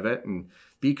take out of it and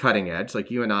be cutting edge. Like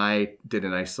you and I did a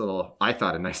nice little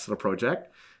project.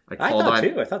 I thought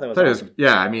that was awesome.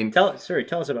 I mean, tell us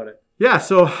about it. Yeah.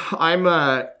 So I'm,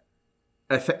 I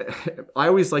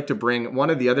always like to bring, one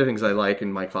of the other things I like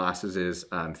in my classes is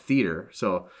theater.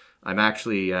 So I'm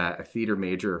actually a theater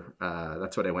major.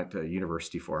 That's what I went to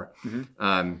university for.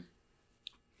 Mm-hmm.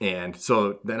 And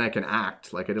so then I can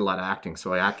act, like I did a lot of acting.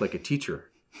 So I act like a teacher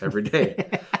every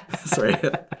day. Sorry,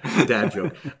 dad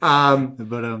joke.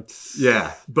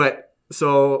 Yeah. But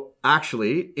so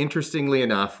actually, interestingly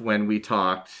enough, when we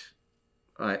talked,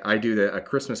 I do a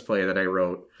Christmas play that I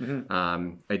wrote.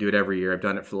 Mm-hmm. I do it every year. I've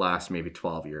done it for the last maybe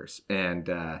 12 years. And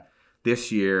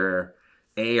this year,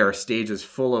 our stage is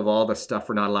full of all the stuff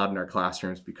we're not allowed in our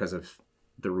classrooms because of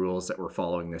the rules that we're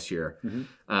following this year.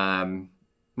 Mm-hmm.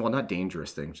 Well, not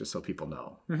dangerous things, just so people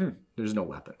know. Mm-hmm. There's no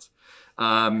weapons.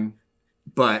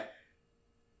 But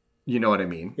you know what I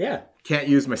mean? Yeah. Can't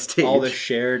use my stage. All the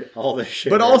shared.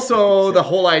 But also the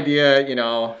whole idea,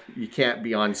 you can't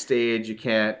be on stage. You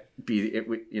can't be, at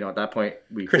that point,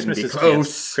 we couldn't be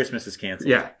close. Christmas is canceled.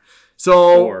 Yeah.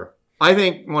 So I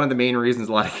think one of the main reasons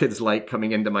a lot of kids like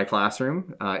coming into my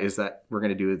classroom is that we're going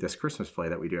to do this Christmas play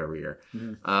that we do every year.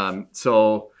 Mm-hmm.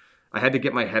 So I had to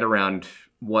get my head around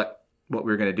what we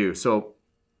were going to do. So,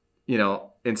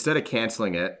 instead of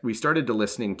canceling it, we started to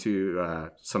listening to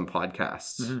some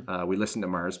podcasts. Mm-hmm. We listened to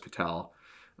Mars Patel,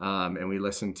 and we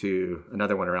listened to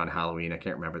another one around Halloween. I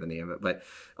can't remember the name of it, but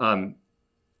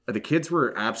the kids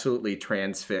were absolutely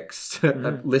transfixed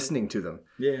listening to them.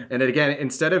 Yeah. And again,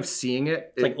 instead of seeing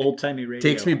it, it's like old-timey radio.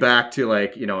 Takes me back to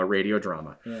a radio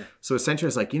drama. Yeah. So essentially I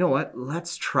was like, you know what?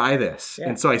 Let's try this. Yeah.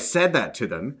 And so I said that to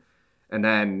them. And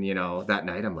then, that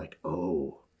night I'm like,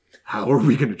 oh, how are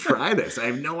we going to try this? I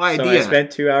have no idea. So I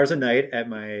spent 2 hours a night at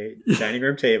my dining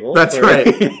room table. That's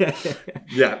right.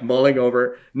 Yeah, mulling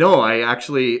over. No,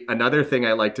 another thing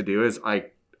I like to do is I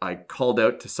called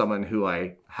out to someone who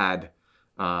I had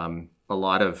a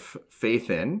lot of faith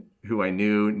in, who I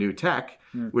knew tech,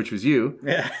 which was you,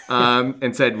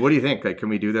 and said, what do you think? Like, can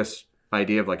we do this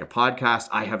idea of like a podcast?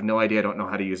 I have no idea. I don't know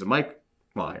how to use a mic.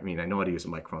 Well, I mean, I know how to use a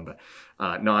microphone, but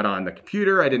not on the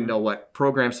computer. I didn't know what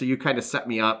program. So you kind of set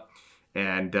me up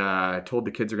and told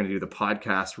the kids we're going to do the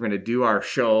podcast. We're going to do our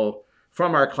show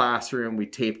from our classroom. We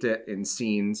taped it in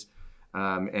scenes,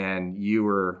 and you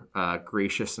were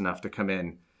gracious enough to come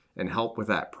in and help with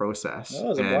that process. Oh, it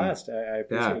was a blast. I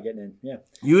appreciate getting in. Yeah.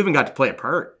 You even got to play a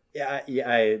part. Yeah,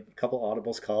 a couple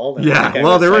audibles called. Yeah,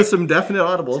 well, there were some definite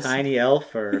audibles. Tiny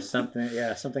Elf or something.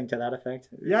 Yeah, something to that effect.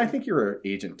 Yeah, I think you were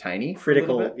Agent Tiny.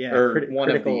 Critical, yeah. Or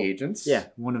one of the agents. Yeah,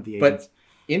 one of the agents.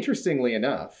 But interestingly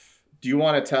enough, do you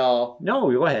want to tell... No,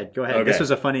 go ahead. Okay. This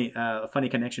was a funny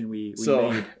connection we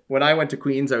made. When I went to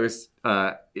Queens, I was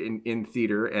in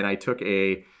theater, and I took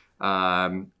a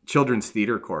children's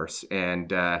theater course,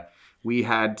 and we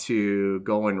had to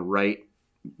go and write...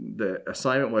 The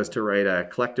assignment was to write a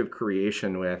collective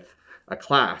creation with a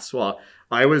class. Well,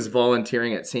 I was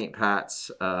volunteering at St. Pat's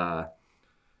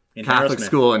Catholic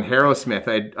school in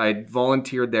Harrowsmith. I'd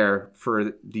volunteered there for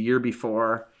the year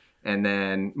before, and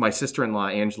then my sister-in-law,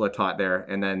 Angela, taught there.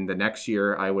 And then the next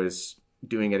year I was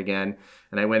doing it again,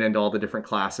 and I went into all the different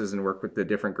classes and worked with the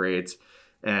different grades.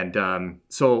 And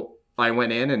so I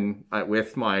went in and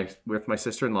with my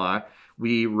sister-in-law,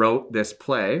 we wrote this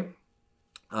play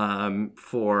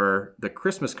for the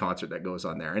Christmas concert that goes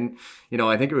on there. And,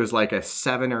 I think it was like a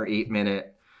 7 or 8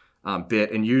 minute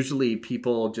bit. And usually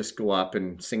people just go up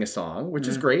and sing a song, which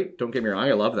is great. Don't get me wrong.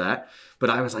 I love that. But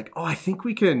I was like, I think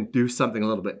we can do something a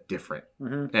little bit different.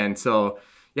 Mm-hmm. And so,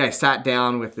 I sat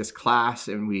down with this class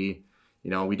and we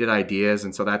did ideas.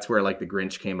 And so that's where like the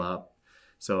Grinch came up.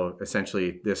 So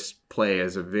essentially this play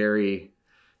is a very,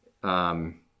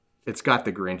 it's got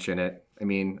the Grinch in it. I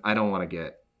mean, I don't want to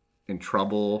get in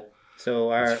trouble.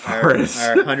 So our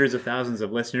hundreds of thousands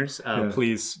of listeners,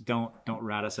 please don't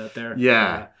rat us out there.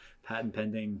 Yeah. Patent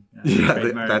pending.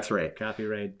 Trademark, that's right.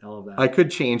 Copyright, all of that. I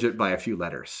could change it by a few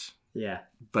letters. Yeah.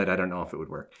 But I don't know if it would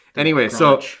work. Anyway, the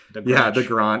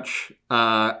Grinch.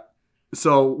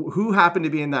 So who happened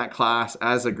to be in that class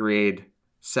as a grade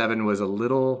 7 was a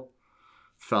little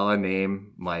fella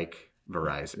named Mike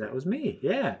Verizon. That was me.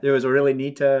 Yeah. There was a really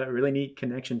neat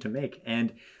connection to make.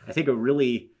 And I think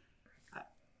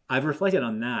I've reflected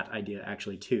on that idea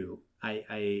actually too.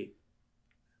 I've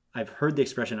heard the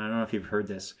expression. I don't know if you've heard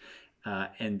this,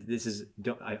 and this is.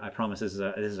 I promise this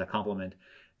is a compliment.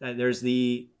 There's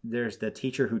the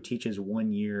teacher who teaches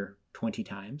 1 year 20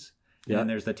 times, and then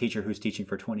there's the teacher who's teaching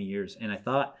for 20 years. And I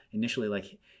thought initially,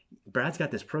 like, Brad's got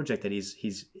this project that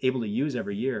he's able to use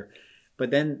every year,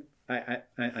 but then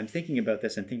I'm thinking about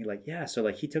this and thinking like, so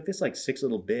like he took this like 6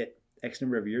 little bit X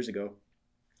number of years ago,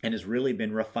 and has really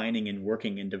been refining and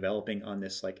working and developing on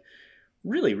this like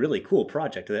really, really cool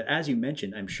project that, as you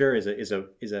mentioned, I'm sure is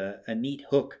a neat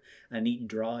hook, a neat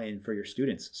draw in for your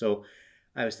students. So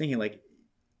I was thinking like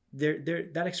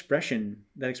that expression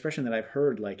that I've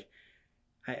heard, like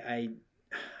I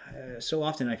so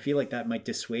often I feel like that might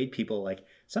dissuade people. Like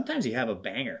sometimes you have a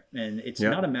banger and it's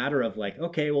not a matter of like,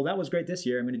 okay, well that was great this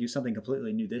year, I'm going to do something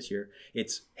completely new this year.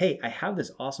 It's, hey, I have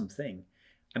this awesome thing.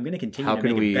 I'm going to continue to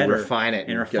make it better. Refine it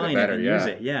and refine it and use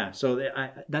it. Yeah. So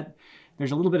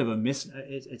there's a little bit of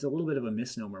it's a little bit of a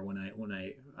misnomer when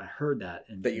I heard that.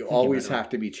 And that you always have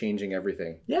to be changing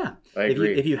everything. Yeah. I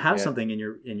agree. If you have something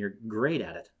and you're great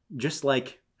at it, just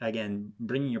like, again,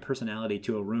 bringing your personality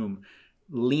to a room,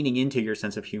 leaning into your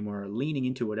sense of humor, leaning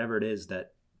into whatever it is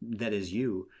that is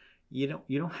you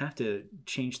don't have to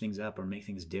change things up or make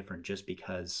things different just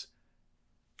because.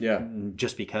 Yeah.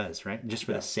 Just because, right? Just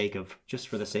for the sake of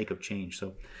change.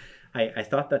 So I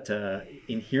thought that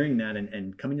in hearing that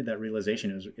and coming to that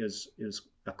realization, it was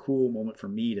a cool moment for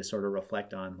me to sort of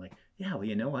reflect on like, well,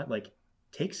 you know what? Like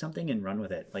take something and run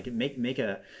with it. Like make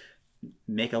a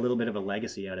little bit of a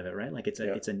legacy out of it, right? Like it's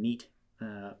a neat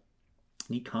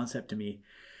concept to me.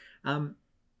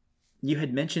 You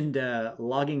had mentioned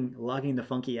logging the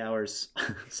funky hours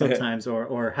sometimes,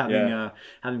 or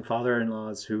having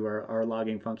father-in-laws who are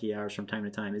logging funky hours from time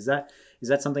to time. Is that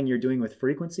something you're doing with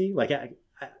frequency? Like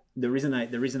the reason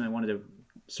I wanted to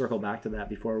circle back to that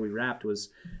before we wrapped was,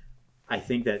 I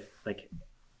think that, like,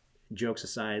 jokes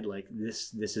aside, like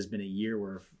this has been a year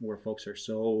where folks are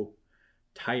so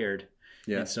tired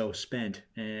and so spent,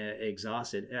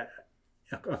 exhausted.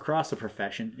 Across the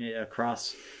profession,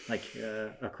 across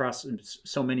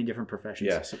so many different professions.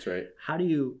 Yes, that's right. How do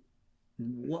you,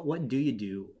 what do you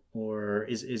do? Or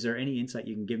is there any insight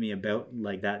you can give me about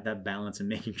like that balance and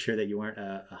making sure that you aren't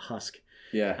a husk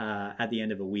at the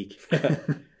end of a week?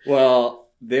 Well,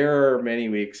 there are many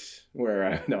weeks where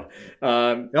I know.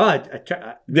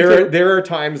 There are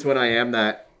times when I am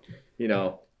that,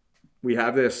 we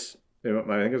have this, I think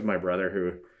it was my brother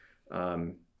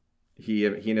who, he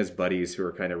and his buddies who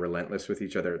are kind of relentless with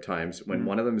each other at times. When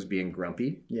one of them is being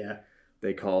grumpy,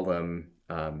 they call them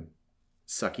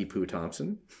Sucky Poo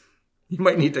Thompson. You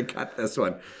might need to cut this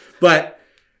one. But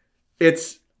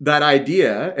it's that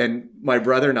idea. And my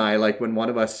brother and I, like when one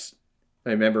of us,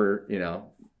 I remember,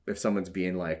 if someone's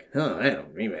being like, oh, I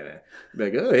don't remember.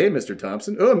 Like, oh, hey, Mr.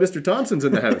 Thompson. Oh, Mr. Thompson's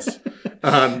in the house.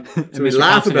 So we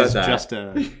laugh about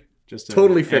that. Just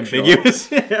totally ambiguous.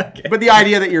 Okay. But the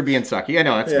idea that you're being sucky, I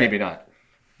know it's maybe not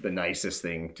the nicest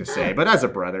thing to say, but as a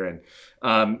brother,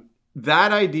 and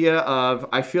that idea of,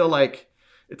 I feel like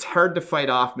it's hard to fight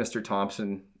off Mr.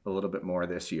 Thompson a little bit more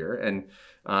this year. And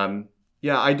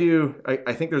I do.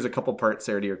 I think there's a couple parts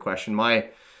there to your question.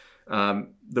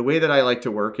 The way that I like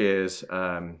to work is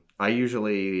I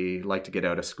usually like to get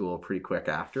out of school pretty quick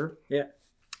after. Yeah.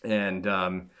 And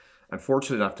I'm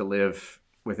fortunate enough to live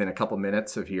within a couple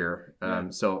minutes of here.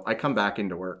 So I come back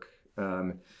into work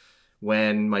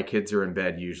when my kids are in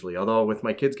bed usually. Although with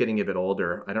my kids getting a bit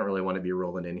older, I don't really want to be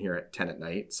rolling in here at 10 at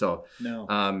night. So,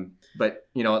 but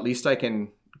at least I can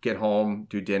get home,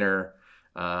 do dinner,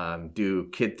 do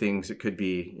kid things. It could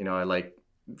be,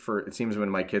 it seems when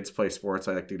my kids play sports,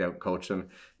 I like to get out and coach them.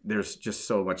 There's just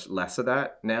so much less of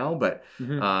that now, but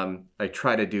I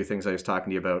try to do things. I was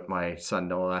talking to you about my son,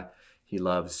 Noah. He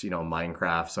loves,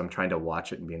 Minecraft. So I'm trying to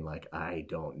watch it and being like, I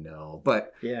don't know.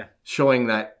 But showing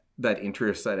that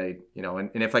interest that and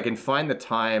if I can find the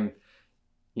time,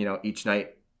 each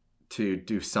night to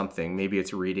do something, maybe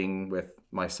it's reading with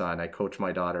my son. I coach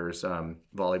my daughter's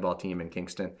volleyball team in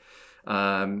Kingston.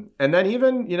 And then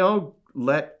even,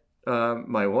 let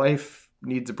my wife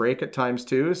needs a break at times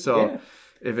too. So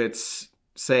if it's,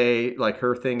 say, like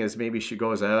her thing is maybe she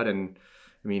goes out and,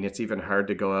 it's even hard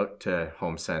to go out to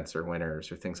Home Sense or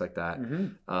Winners or things like that.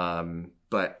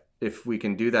 But if we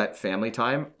can do that family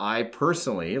time, I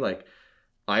personally,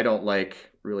 I don't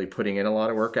like really putting in a lot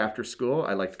of work after school.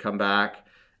 I like to come back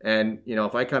and,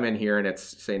 if I come in here and it's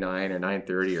say 9 or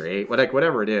 9:30 or 8,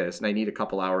 whatever it is, and I need a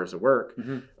couple hours of work,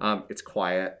 it's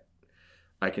quiet.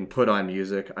 I can put on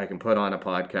music. I can put on a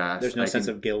podcast. There's no sense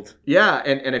of guilt. Yeah.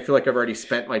 And I feel like I've already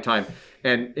spent my time.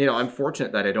 And, I'm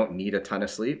fortunate that I don't need a ton of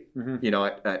sleep.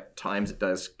 At times it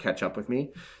does catch up with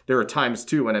me. There are times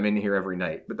too when I'm in here every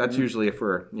night, but that's usually if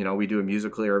we're, we do a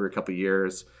musical every couple of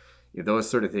years. Those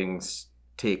sort of things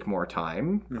take more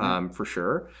time, for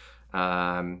sure.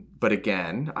 But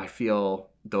again, I feel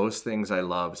those things I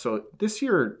love. So this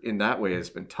year in that way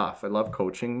has been tough. I love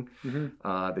coaching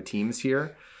the teams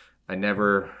here. I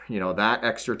never, that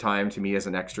extra time to me is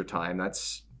an extra time.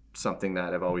 That's something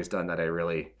that I've always done that I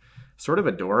really sort of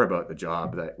adore about the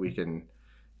job, that we can,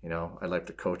 I like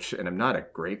to coach, and I'm not a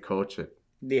great coach at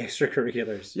the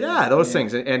extracurriculars. Yeah, those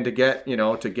things. And to get,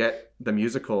 to get the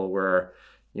musical where,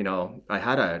 I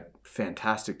had a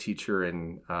fantastic teacher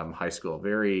in high school,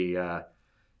 very,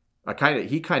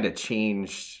 he kind of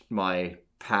changed my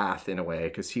path in a way,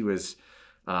 because he was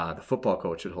the football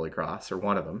coach at Holy Cross, or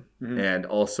one of them, and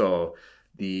also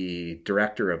the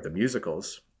director of the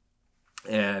musicals.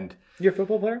 And you're a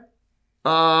football player?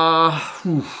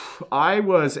 I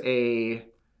was a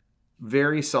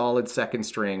very solid second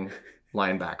string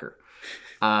linebacker.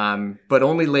 But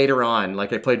only later on, I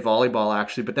played volleyball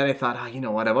actually, but then I thought, you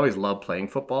know what? I've always loved playing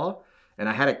football, and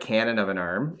I had a cannon of an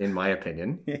arm, in my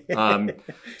opinion.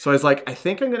 So I was like, I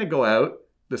think I'm going to go out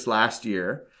this last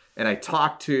year. And I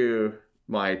talked to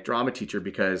my drama teacher,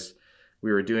 because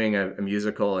we were doing a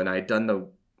musical, and I'd done the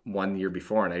one year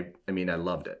before, and I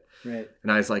loved it. Right.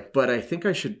 And I was like, but I think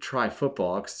I should try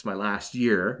football because it's my last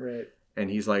year. Right. And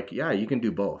he's like, yeah, you can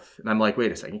do both. And I'm like,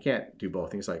 wait a second, you can't do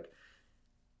both. And he's like,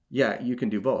 yeah, you can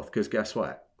do both, because guess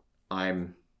what?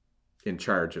 I'm in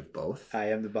charge of both.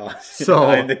 I am the boss. So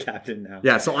I'm the captain now.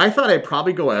 Yeah, so I thought I'd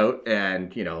probably go out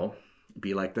and,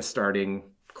 be like the starting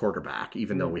quarterback,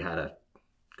 even though we had a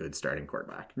good starting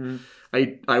quarterback.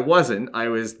 I wasn't. I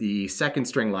was the second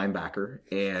string linebacker,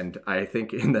 and I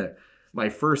think in my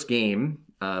first game,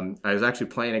 I was actually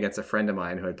playing against a friend of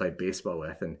mine who I played baseball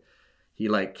with, and he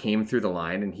like came through the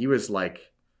line, and he was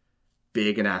like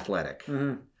big and athletic.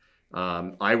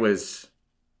 I was,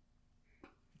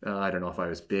 I don't know if I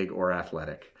was big or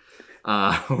athletic,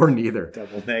 or neither.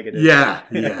 Double negative. Yeah.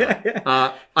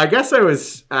 I guess I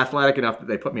was athletic enough that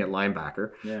they put me at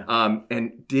linebacker. Yeah.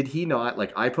 And did he not,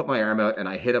 like, I put my arm out and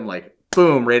I hit him like,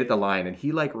 boom, right at the line. And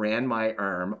he like ran my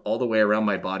arm all the way around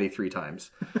my body 3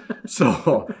 times.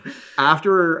 So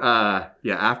after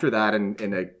that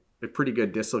and a pretty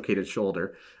good dislocated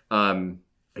shoulder, I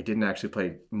didn't actually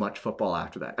play much football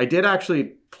after that. I did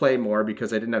actually play more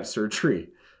because I didn't have surgery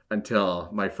until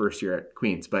my first year at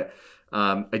Queen's. But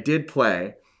I did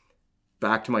play.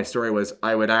 Back to my story was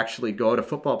I would actually go to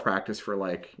football practice for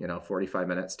 45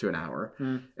 minutes to an hour.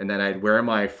 And then I'd wear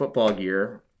my football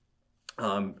gear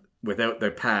without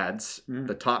the pads,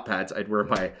 the top pads. I'd wear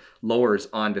my lowers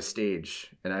onto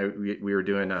stage. And we were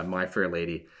doing My Fair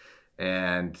Lady.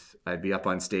 And I'd be up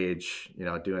on stage,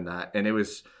 doing that. And it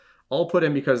was all put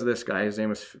in because of this guy. His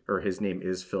name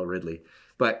is Phil Ridley.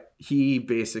 But he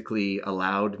basically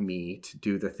allowed me to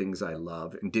do the things I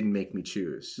love and didn't make me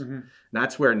choose. And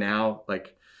that's where now,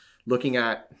 like, looking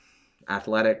at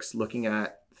athletics, looking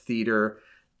at theater,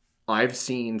 I've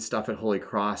seen stuff at Holy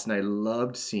Cross, and I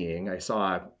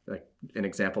saw like an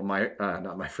example,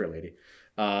 not My Fair Lady,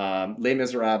 Les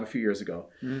Miserables a few years ago.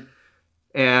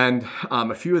 And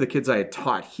a few of the kids I had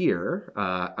taught here,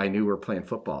 I knew were playing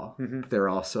football. They're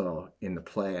also in the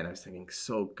play. And I was thinking,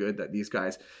 so good that these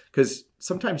guys, because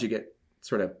sometimes you get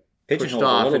sort of pushed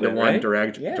off into one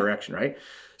direction, right?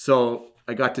 So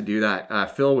I got to do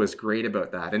that. Phil was great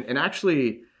about that. And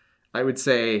actually, I would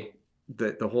say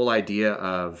that the whole idea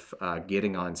of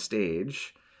getting on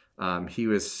stage,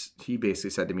 he basically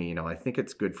said to me, I think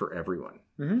it's good for everyone.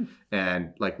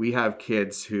 And like, we have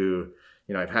kids who,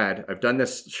 I've done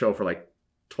this show for like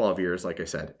 12 years. Like I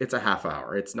said, it's a half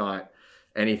hour. It's not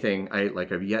anything.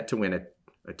 I've yet to win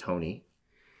a Tony.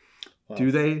 Well, do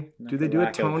they do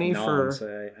a Tony for?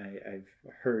 I've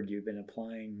heard you've been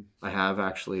applying. I have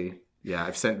actually. Yeah,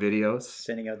 I've sent videos.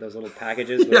 Sending out those little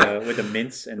packages with the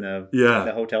mints and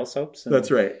the hotel soaps.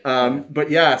 That's right. But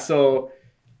yeah, so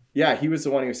yeah, he was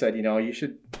the one who said, you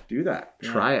should do that.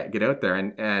 Try it. Get out there.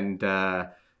 And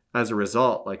as a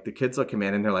result, like, the kids will come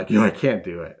in and they're like, I can't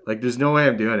do it. Like, there's no way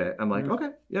I'm doing it. I'm like,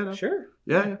 okay, yeah, no. Sure.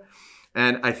 Yeah.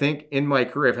 And I think in my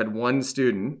career, I've had one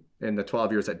student in the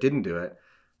 12 years that didn't do it,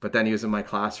 but then he was in my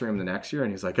classroom the next year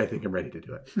and he's like, I think I'm ready to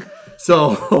do it.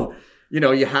 So,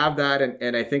 you have that.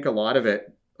 And I think a lot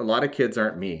of kids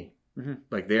aren't me.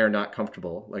 Like, they are not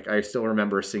comfortable. Like, I still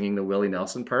remember singing the Willie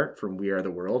Nelson part from We Are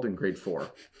the World in grade 4.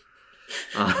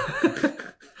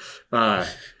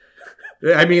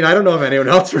 I mean, I don't know if anyone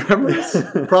else remembers.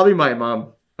 Probably my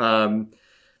mom.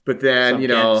 But then,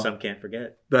 some can't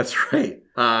forget. That's right.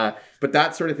 But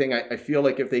that sort of thing, I feel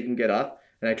like if they can get up,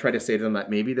 and I try to say to them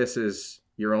that maybe this is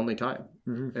your only time,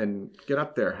 and get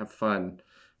up there, have fun.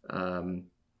 I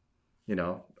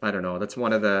don't know. That's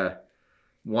one of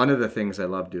the things I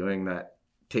love doing that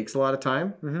takes a lot of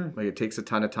time. Like, it takes a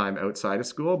ton of time outside of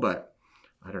school, but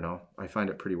I don't know. I find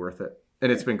it pretty worth it.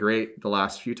 And it's been great the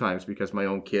last few times because my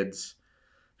own kids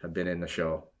have been in the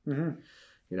show, and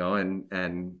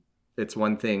it's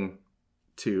one thing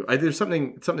there's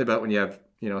something about when you have,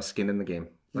 skin in the game,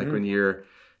 like when your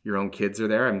own kids are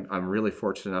there. I'm really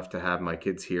fortunate enough to have my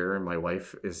kids here, and my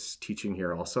wife is teaching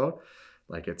here also.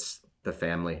 Like, it's the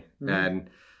family, and,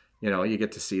 you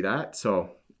get to see that.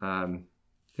 So,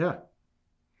 yeah.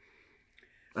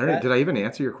 I don't know. Did I even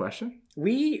answer your question?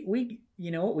 We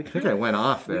I think I went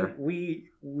off there. We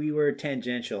were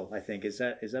tangential, I think. Is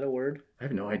that a word? I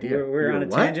have no idea. We're on a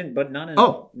tangent, but not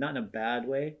in a bad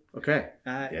way. Okay.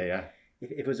 Yeah.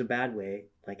 If it was a bad way,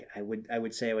 like, I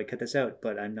would say I would cut this out,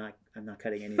 but I'm not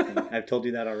cutting anything. I've told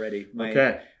you that already.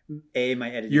 My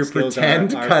editing your skills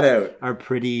pretend cut out are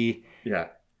pretty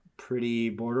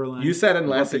borderline. You said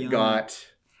unless it got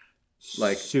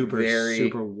like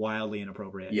super wildly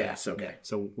inappropriate. Yes, okay. Yeah.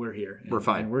 So we're here. We're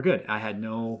fine. And we're good. I had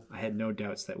no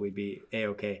doubts that we'd be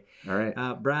A-okay. All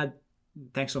right. Brad,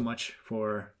 thanks so much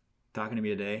for talking to me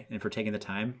today and for taking the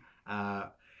time. I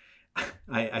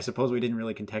suppose we didn't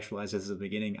really contextualize this at the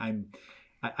beginning.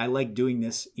 I like doing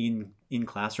this in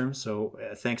classrooms. So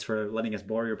thanks for letting us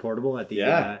borrow your portable at the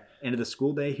end of the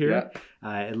school day here.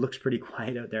 It looks pretty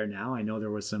quiet out there now. I know there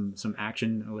was some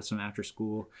action with some after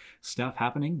school stuff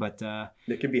happening, but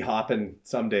it can be hopping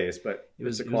some days, but it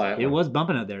was quiet. It was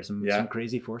bumping out there. Some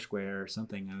crazy Foursquare or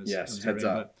something. I was heads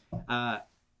up. But,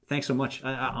 thanks so much.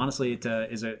 Honestly, it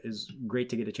is great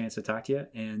to get a chance to talk to you,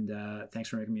 and thanks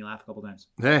for making me laugh a couple times.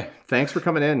 Hey, thanks for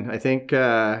coming in. I think,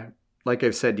 like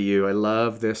I've said to you, I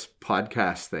love this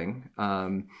podcast thing,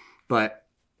 but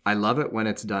I love it when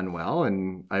it's done well,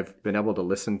 and I've been able to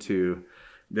listen to.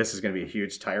 This is going to be a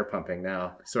huge tire pumping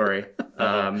now. Sorry.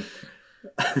 I've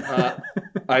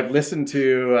listened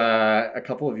to a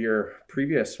couple of your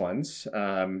previous ones,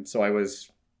 so I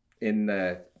was in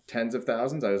the tens of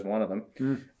thousands. I was one of them.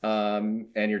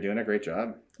 And you're doing a great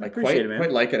job. I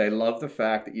quite like it. I love the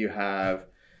fact that you have,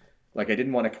 like, I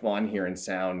didn't want to come on here and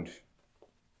sound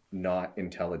not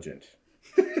intelligent.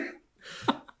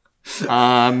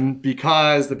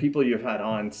 Because the people you've had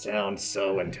on sound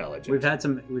so intelligent. We've had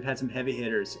some heavy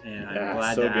hitters, and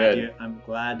I'm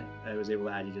glad I was able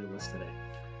to add you to the list today.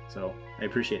 So I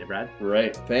appreciate it, Brad.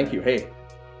 Right. Thank you. Hey,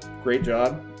 great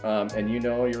job. And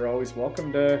you're always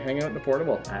welcome to hang out in the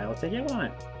portable. I'll take you up on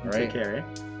it. All right. Take care, eh?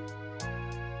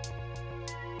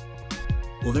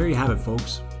 Well, there you have it,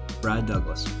 folks. Brad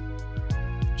Douglas.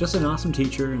 Just an awesome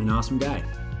teacher and an awesome guy.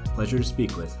 Pleasure to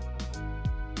speak with.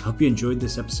 I hope you enjoyed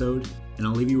this episode, and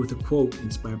I'll leave you with a quote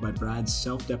inspired by Brad's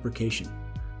self-deprecation.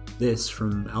 This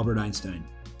from Albert Einstein.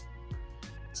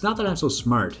 It's not that I'm so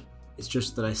smart, it's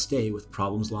just that I stay with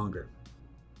problems longer.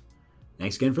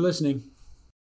 Thanks again for listening.